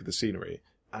the scenery.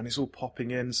 And it's all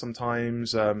popping in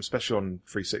sometimes, especially on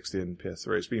 360 and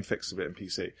PS3. It's been fixed a bit in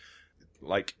PC.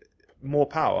 Like, more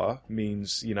power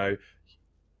means,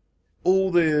 all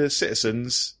the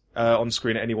citizens on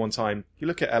screen at any one time. You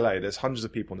look at LA, there's hundreds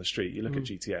of people on the street. You look at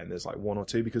GTA, and there's like one or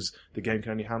two, because the game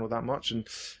can only handle that much. And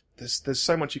there's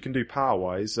so much you can do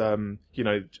power-wise.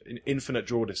 Infinite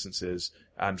draw distances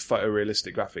and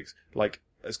photorealistic graphics. Like,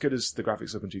 as good as the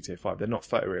graphics look on GTA 5, they're not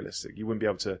photorealistic. You wouldn't be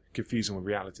able to confuse them with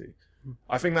reality.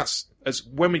 I think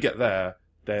when we get there,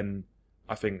 then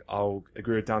I think I'll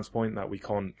agree with Dan's point that we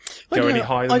can't go any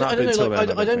higher than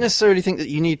that. I don't necessarily think that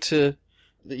you need to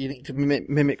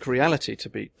mimic reality to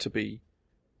be.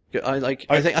 I'm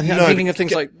thinking of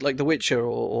things like The Witcher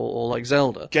or like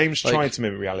Zelda. Games trying to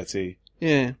mimic reality.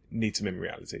 Yeah. Need to mimic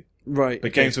reality. Right.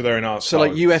 But games with their own art. So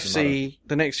like UFC,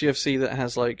 the next UFC that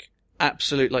has like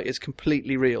absolute, like it's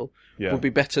completely real, will be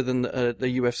better than the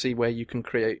UFC where you can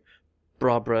create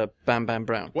Barbara Bam Bam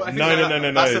Brown. Well, I think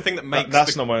no. That's the thing that makes...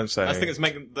 That's not what I'm saying.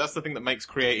 That's the thing that makes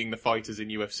creating the fighters in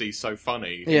UFC so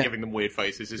funny, Yeah. and giving them weird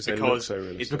faces, is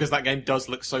because that game does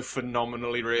look so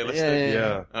phenomenally realistic.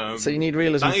 Yeah. So you need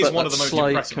realism. That is but one of the most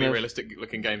impressively kind of... realistic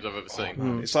looking games I've ever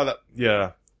seen. It's like that.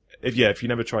 Yeah. If you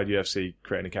never tried UFC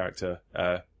creating a character,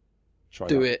 try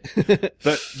Do that. it.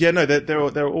 But yeah, no, there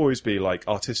will always be like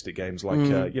artistic games, like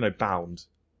Bound.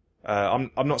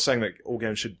 I'm not saying that all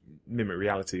games should mimic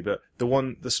reality, but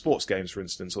the sports games, for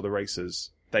instance, or the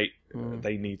racers, they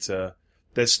need to.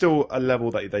 There's still a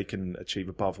level that they can achieve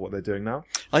above what they're doing now.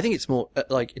 I think it's more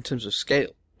like in terms of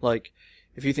scale. Like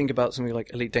if you think about something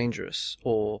like Elite Dangerous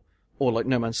or like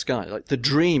No Man's Sky, like the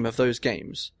dream of those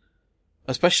games,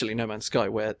 especially No Man's Sky,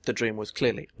 where the dream was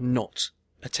clearly not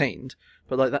attained,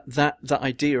 but like that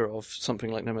idea of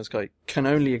something like No Man's Sky can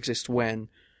only exist when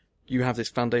you have this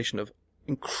foundation of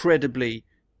incredibly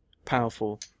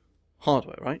powerful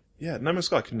hardware, right? Yeah, No Man's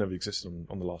Sky could never exist on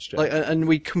the last gen. Like, and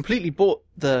we completely bought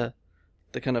the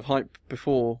kind of hype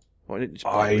before. Well,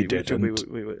 I didn't.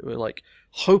 We were like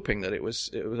hoping that it was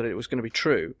going to be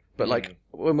true, but like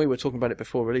when we were talking about it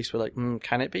before release, we're like,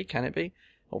 can it be? Can it be?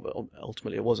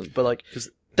 Ultimately, it wasn't. But like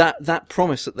that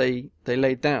promise that they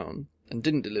laid down and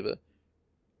didn't deliver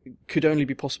could only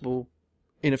be possible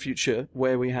in a future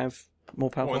where we have more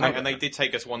powerful. And they did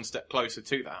take us one step closer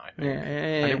to that, I think. Yeah.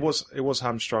 And it was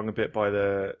hamstrung a bit by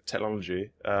the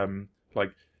technology.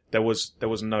 Like there was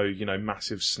no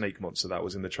massive snake monster that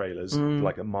was in the trailers,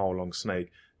 like a mile-long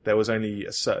snake. There was only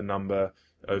a certain number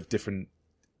of different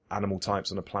animal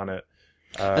types on a planet.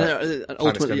 And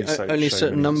ultimately, only a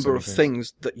certain number of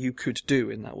things that you could do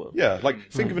in that world. Yeah, like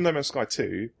think of a No Man's Sky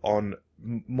 2 on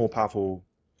more powerful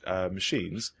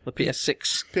machines. The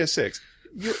PS6. PS6.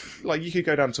 You could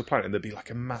go down to a planet and there'd be like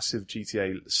a massive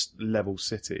GTA level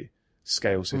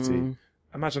scale city.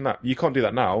 Imagine that. You can't do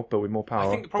that now, but with more power. I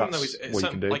think the problem though is what you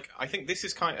can do. I think this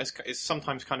is is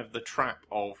sometimes kind of the trap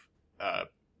of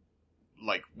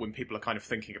like when people are kind of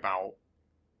thinking about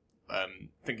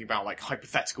like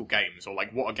hypothetical games or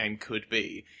like what a game could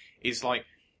be, is like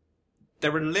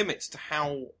there are limits to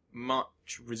how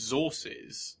much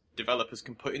resources developers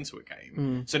can put into a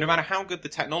game. So no matter how good the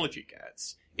technology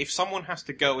gets, if someone has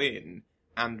to go in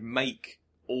and make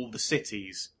all the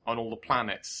cities on all the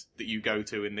planets that you go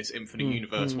to in this infinite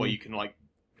universe where you can, like,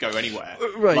 go anywhere.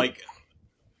 Right.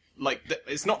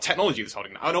 It's not technology that's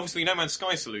holding that. And obviously No Man's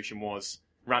Sky solution was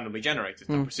randomly generated,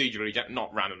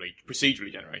 not randomly,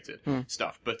 procedurally generated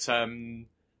stuff.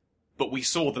 But we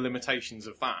saw the limitations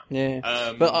of that.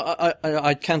 Yeah. But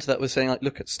I'd counter that with saying, like,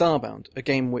 look at Starbound, a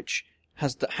game which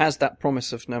has that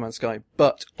promise of No Man's Sky,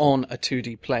 but on a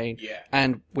 2D plane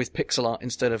and with pixel art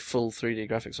instead of full 3D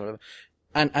graphics or whatever.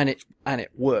 And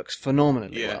it works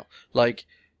phenomenally well. Like,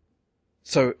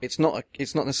 so it's not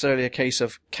necessarily a case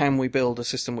of can we build a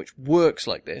system which works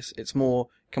like this. It's more,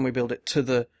 can we build it to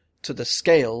the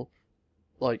scale,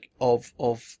 like, of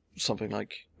something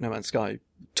like No Man's Sky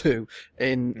 2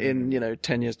 in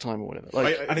 10 years time or whatever.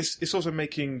 Like, and it's also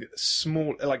making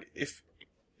small, like, if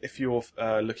you're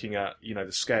looking at,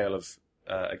 the scale of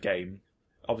a game,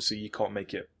 obviously you can't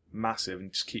make it massive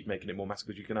and just keep making it more massive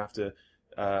because you're going to have to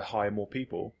hire more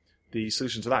people. The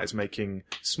solution to that is making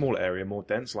smaller area more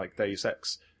dense, like Deus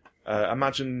Ex.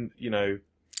 Imagine,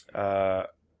 a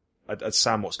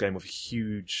sandbox game with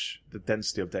the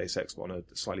density of Deus Ex, but on a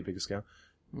slightly bigger scale.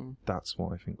 That's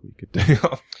what I think we could do.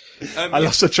 I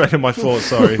lost a train of my thought,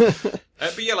 sorry.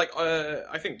 But yeah,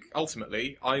 I think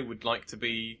ultimately I would like to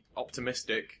be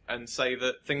optimistic and say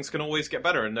that things can always get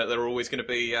better and that there are always going to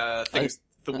be things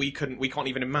that we can't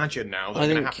even imagine now that are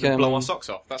going to happen to blow our socks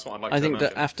off. That's what I'd like to imagine. I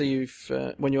think that after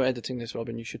when you're editing this,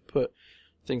 Robin, you should put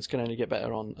things can only get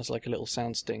better on as like a little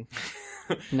sound sting.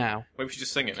 Now. Maybe we should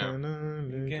just sing it now.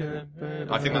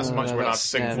 I think that's much we're allowed to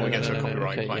sing before we get to a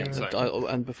copyright claim. Yeah. So.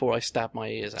 And before I stab my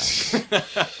ears out.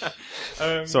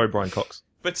 Sorry, Brian Cox.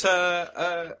 But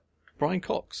Brian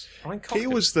Cox. He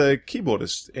was the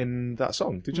keyboardist in that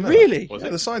song. Did you know? Really? Was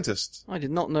it the scientist? I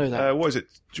did not know that. What is it?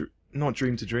 Not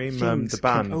Dream to Dream. Things the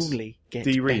band. can only get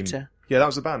D-Ream. better. Yeah, that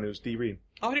was the band. It was D-Ream.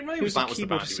 Oh, I didn't realise that was the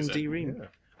band. He was the keyboardist in D-Ream.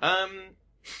 Yeah.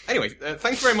 Anyway,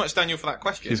 thank you very much, Daniel, for that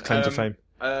question. His claim to fame.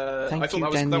 I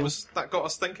thought that got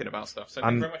us thinking about stuff. So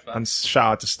thank you very much for that. And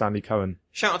shout out to Stanley Cohen.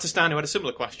 Shout out to Stan, who had a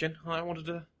similar question. I wanted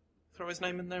to throw his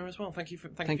name in there as well. Thank you for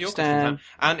your Stan. question.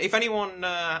 And if anyone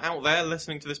out there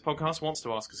listening to this podcast wants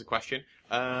to ask us a question,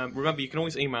 remember you can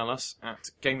always email us at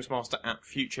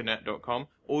gamesmaster@futurenet.com,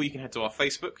 or you can head to our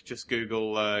Facebook, just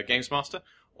Google Gamesmaster,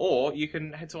 or you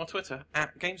can head to our Twitter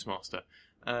 @Gamesmaster,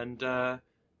 and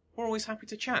we're always happy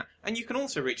to chat. And you can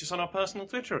also reach us on our personal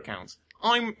Twitter accounts.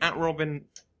 I'm at Robin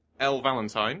L.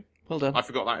 Valentine. Well done. I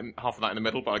forgot half of that in the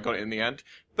middle, but I got it in the end.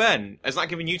 Ben, has that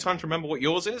given you time to remember what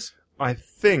yours is? I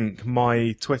think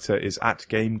my Twitter is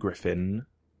 @GameGriffin.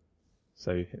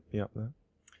 So hit me up there.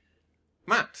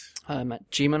 Matt. I'm at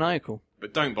G-Maniacal.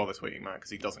 But don't bother tweeting Matt,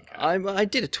 because he doesn't care. I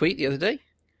did a tweet the other day.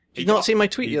 Did you not see my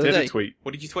tweet the other day? You did a tweet.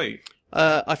 What did you tweet?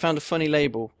 I found a funny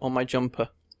label on my jumper.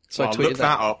 So I tweeted look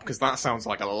that up, because that sounds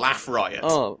like a laugh riot.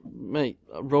 Oh, mate,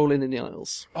 rolling in the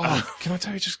aisles. Oh, can I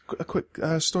tell you just a quick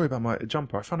story about my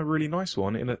jumper? I found a really nice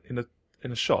one in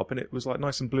a shop, and it was like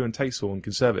nice and blue and tasteful and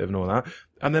conservative and all that.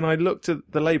 And then I looked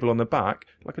at the label on the back,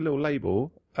 like a little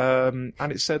label, and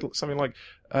it said something like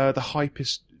the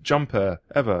hypest jumper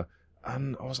ever.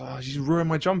 And I was like, oh, you ruined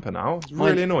my jumper now. It's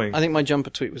really annoying. I think my jumper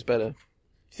tweet was better.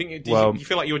 You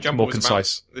feel like your jumper was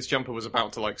concise. This jumper was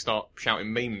about to like start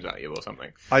shouting memes at you or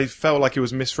something? I felt like it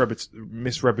was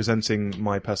misrepresenting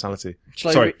my personality.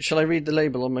 Shall I read the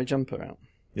label on my jumper out?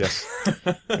 Yes.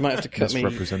 You might have to cut me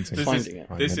finding it.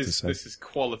 This is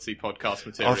quality podcast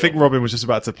material. I think Robin was just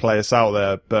about to play us out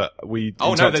there, but we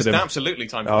Oh no, there's absolutely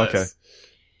time for this. Okay.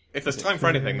 If there's time for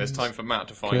anything, there's time for Matt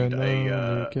to find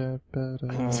a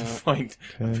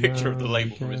picture of the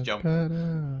label from his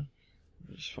jumper.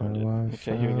 Just find it.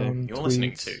 Okay, here we go. You're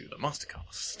listening to the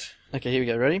Mastercast. Okay, here we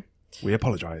go. Ready? We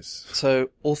apologise. So,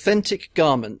 authentic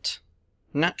garment,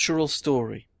 natural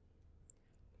story.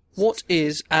 What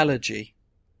is allergy?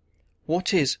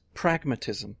 What is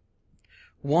pragmatism?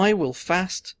 Why will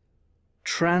fast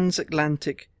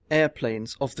transatlantic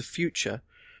airplanes of the future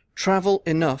travel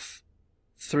enough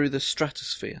through the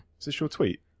stratosphere? Is this your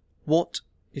tweet? What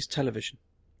is television?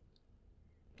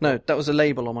 No, that was a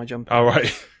label on my jumper. Oh,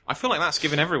 right. I feel like that's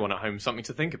given everyone at home something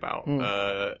to think about.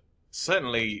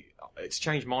 Certainly, it's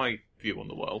changed my view on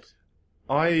the world.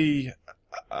 I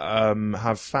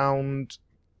have found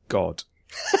God.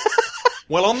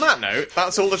 Well, on that note,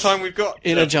 that's all the time we've got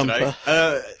in a jumper.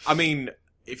 Today. I mean,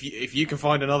 if you can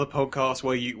find another podcast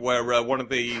where one of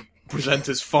the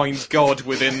presenters finds God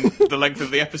within the length of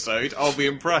the episode, I'll be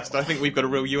impressed. I think we've got a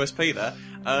real USP there.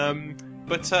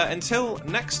 But until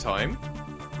next time,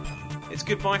 it's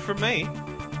goodbye from me.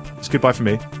 It's goodbye from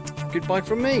me. Goodbye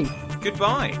from me.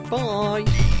 Goodbye.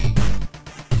 Bye.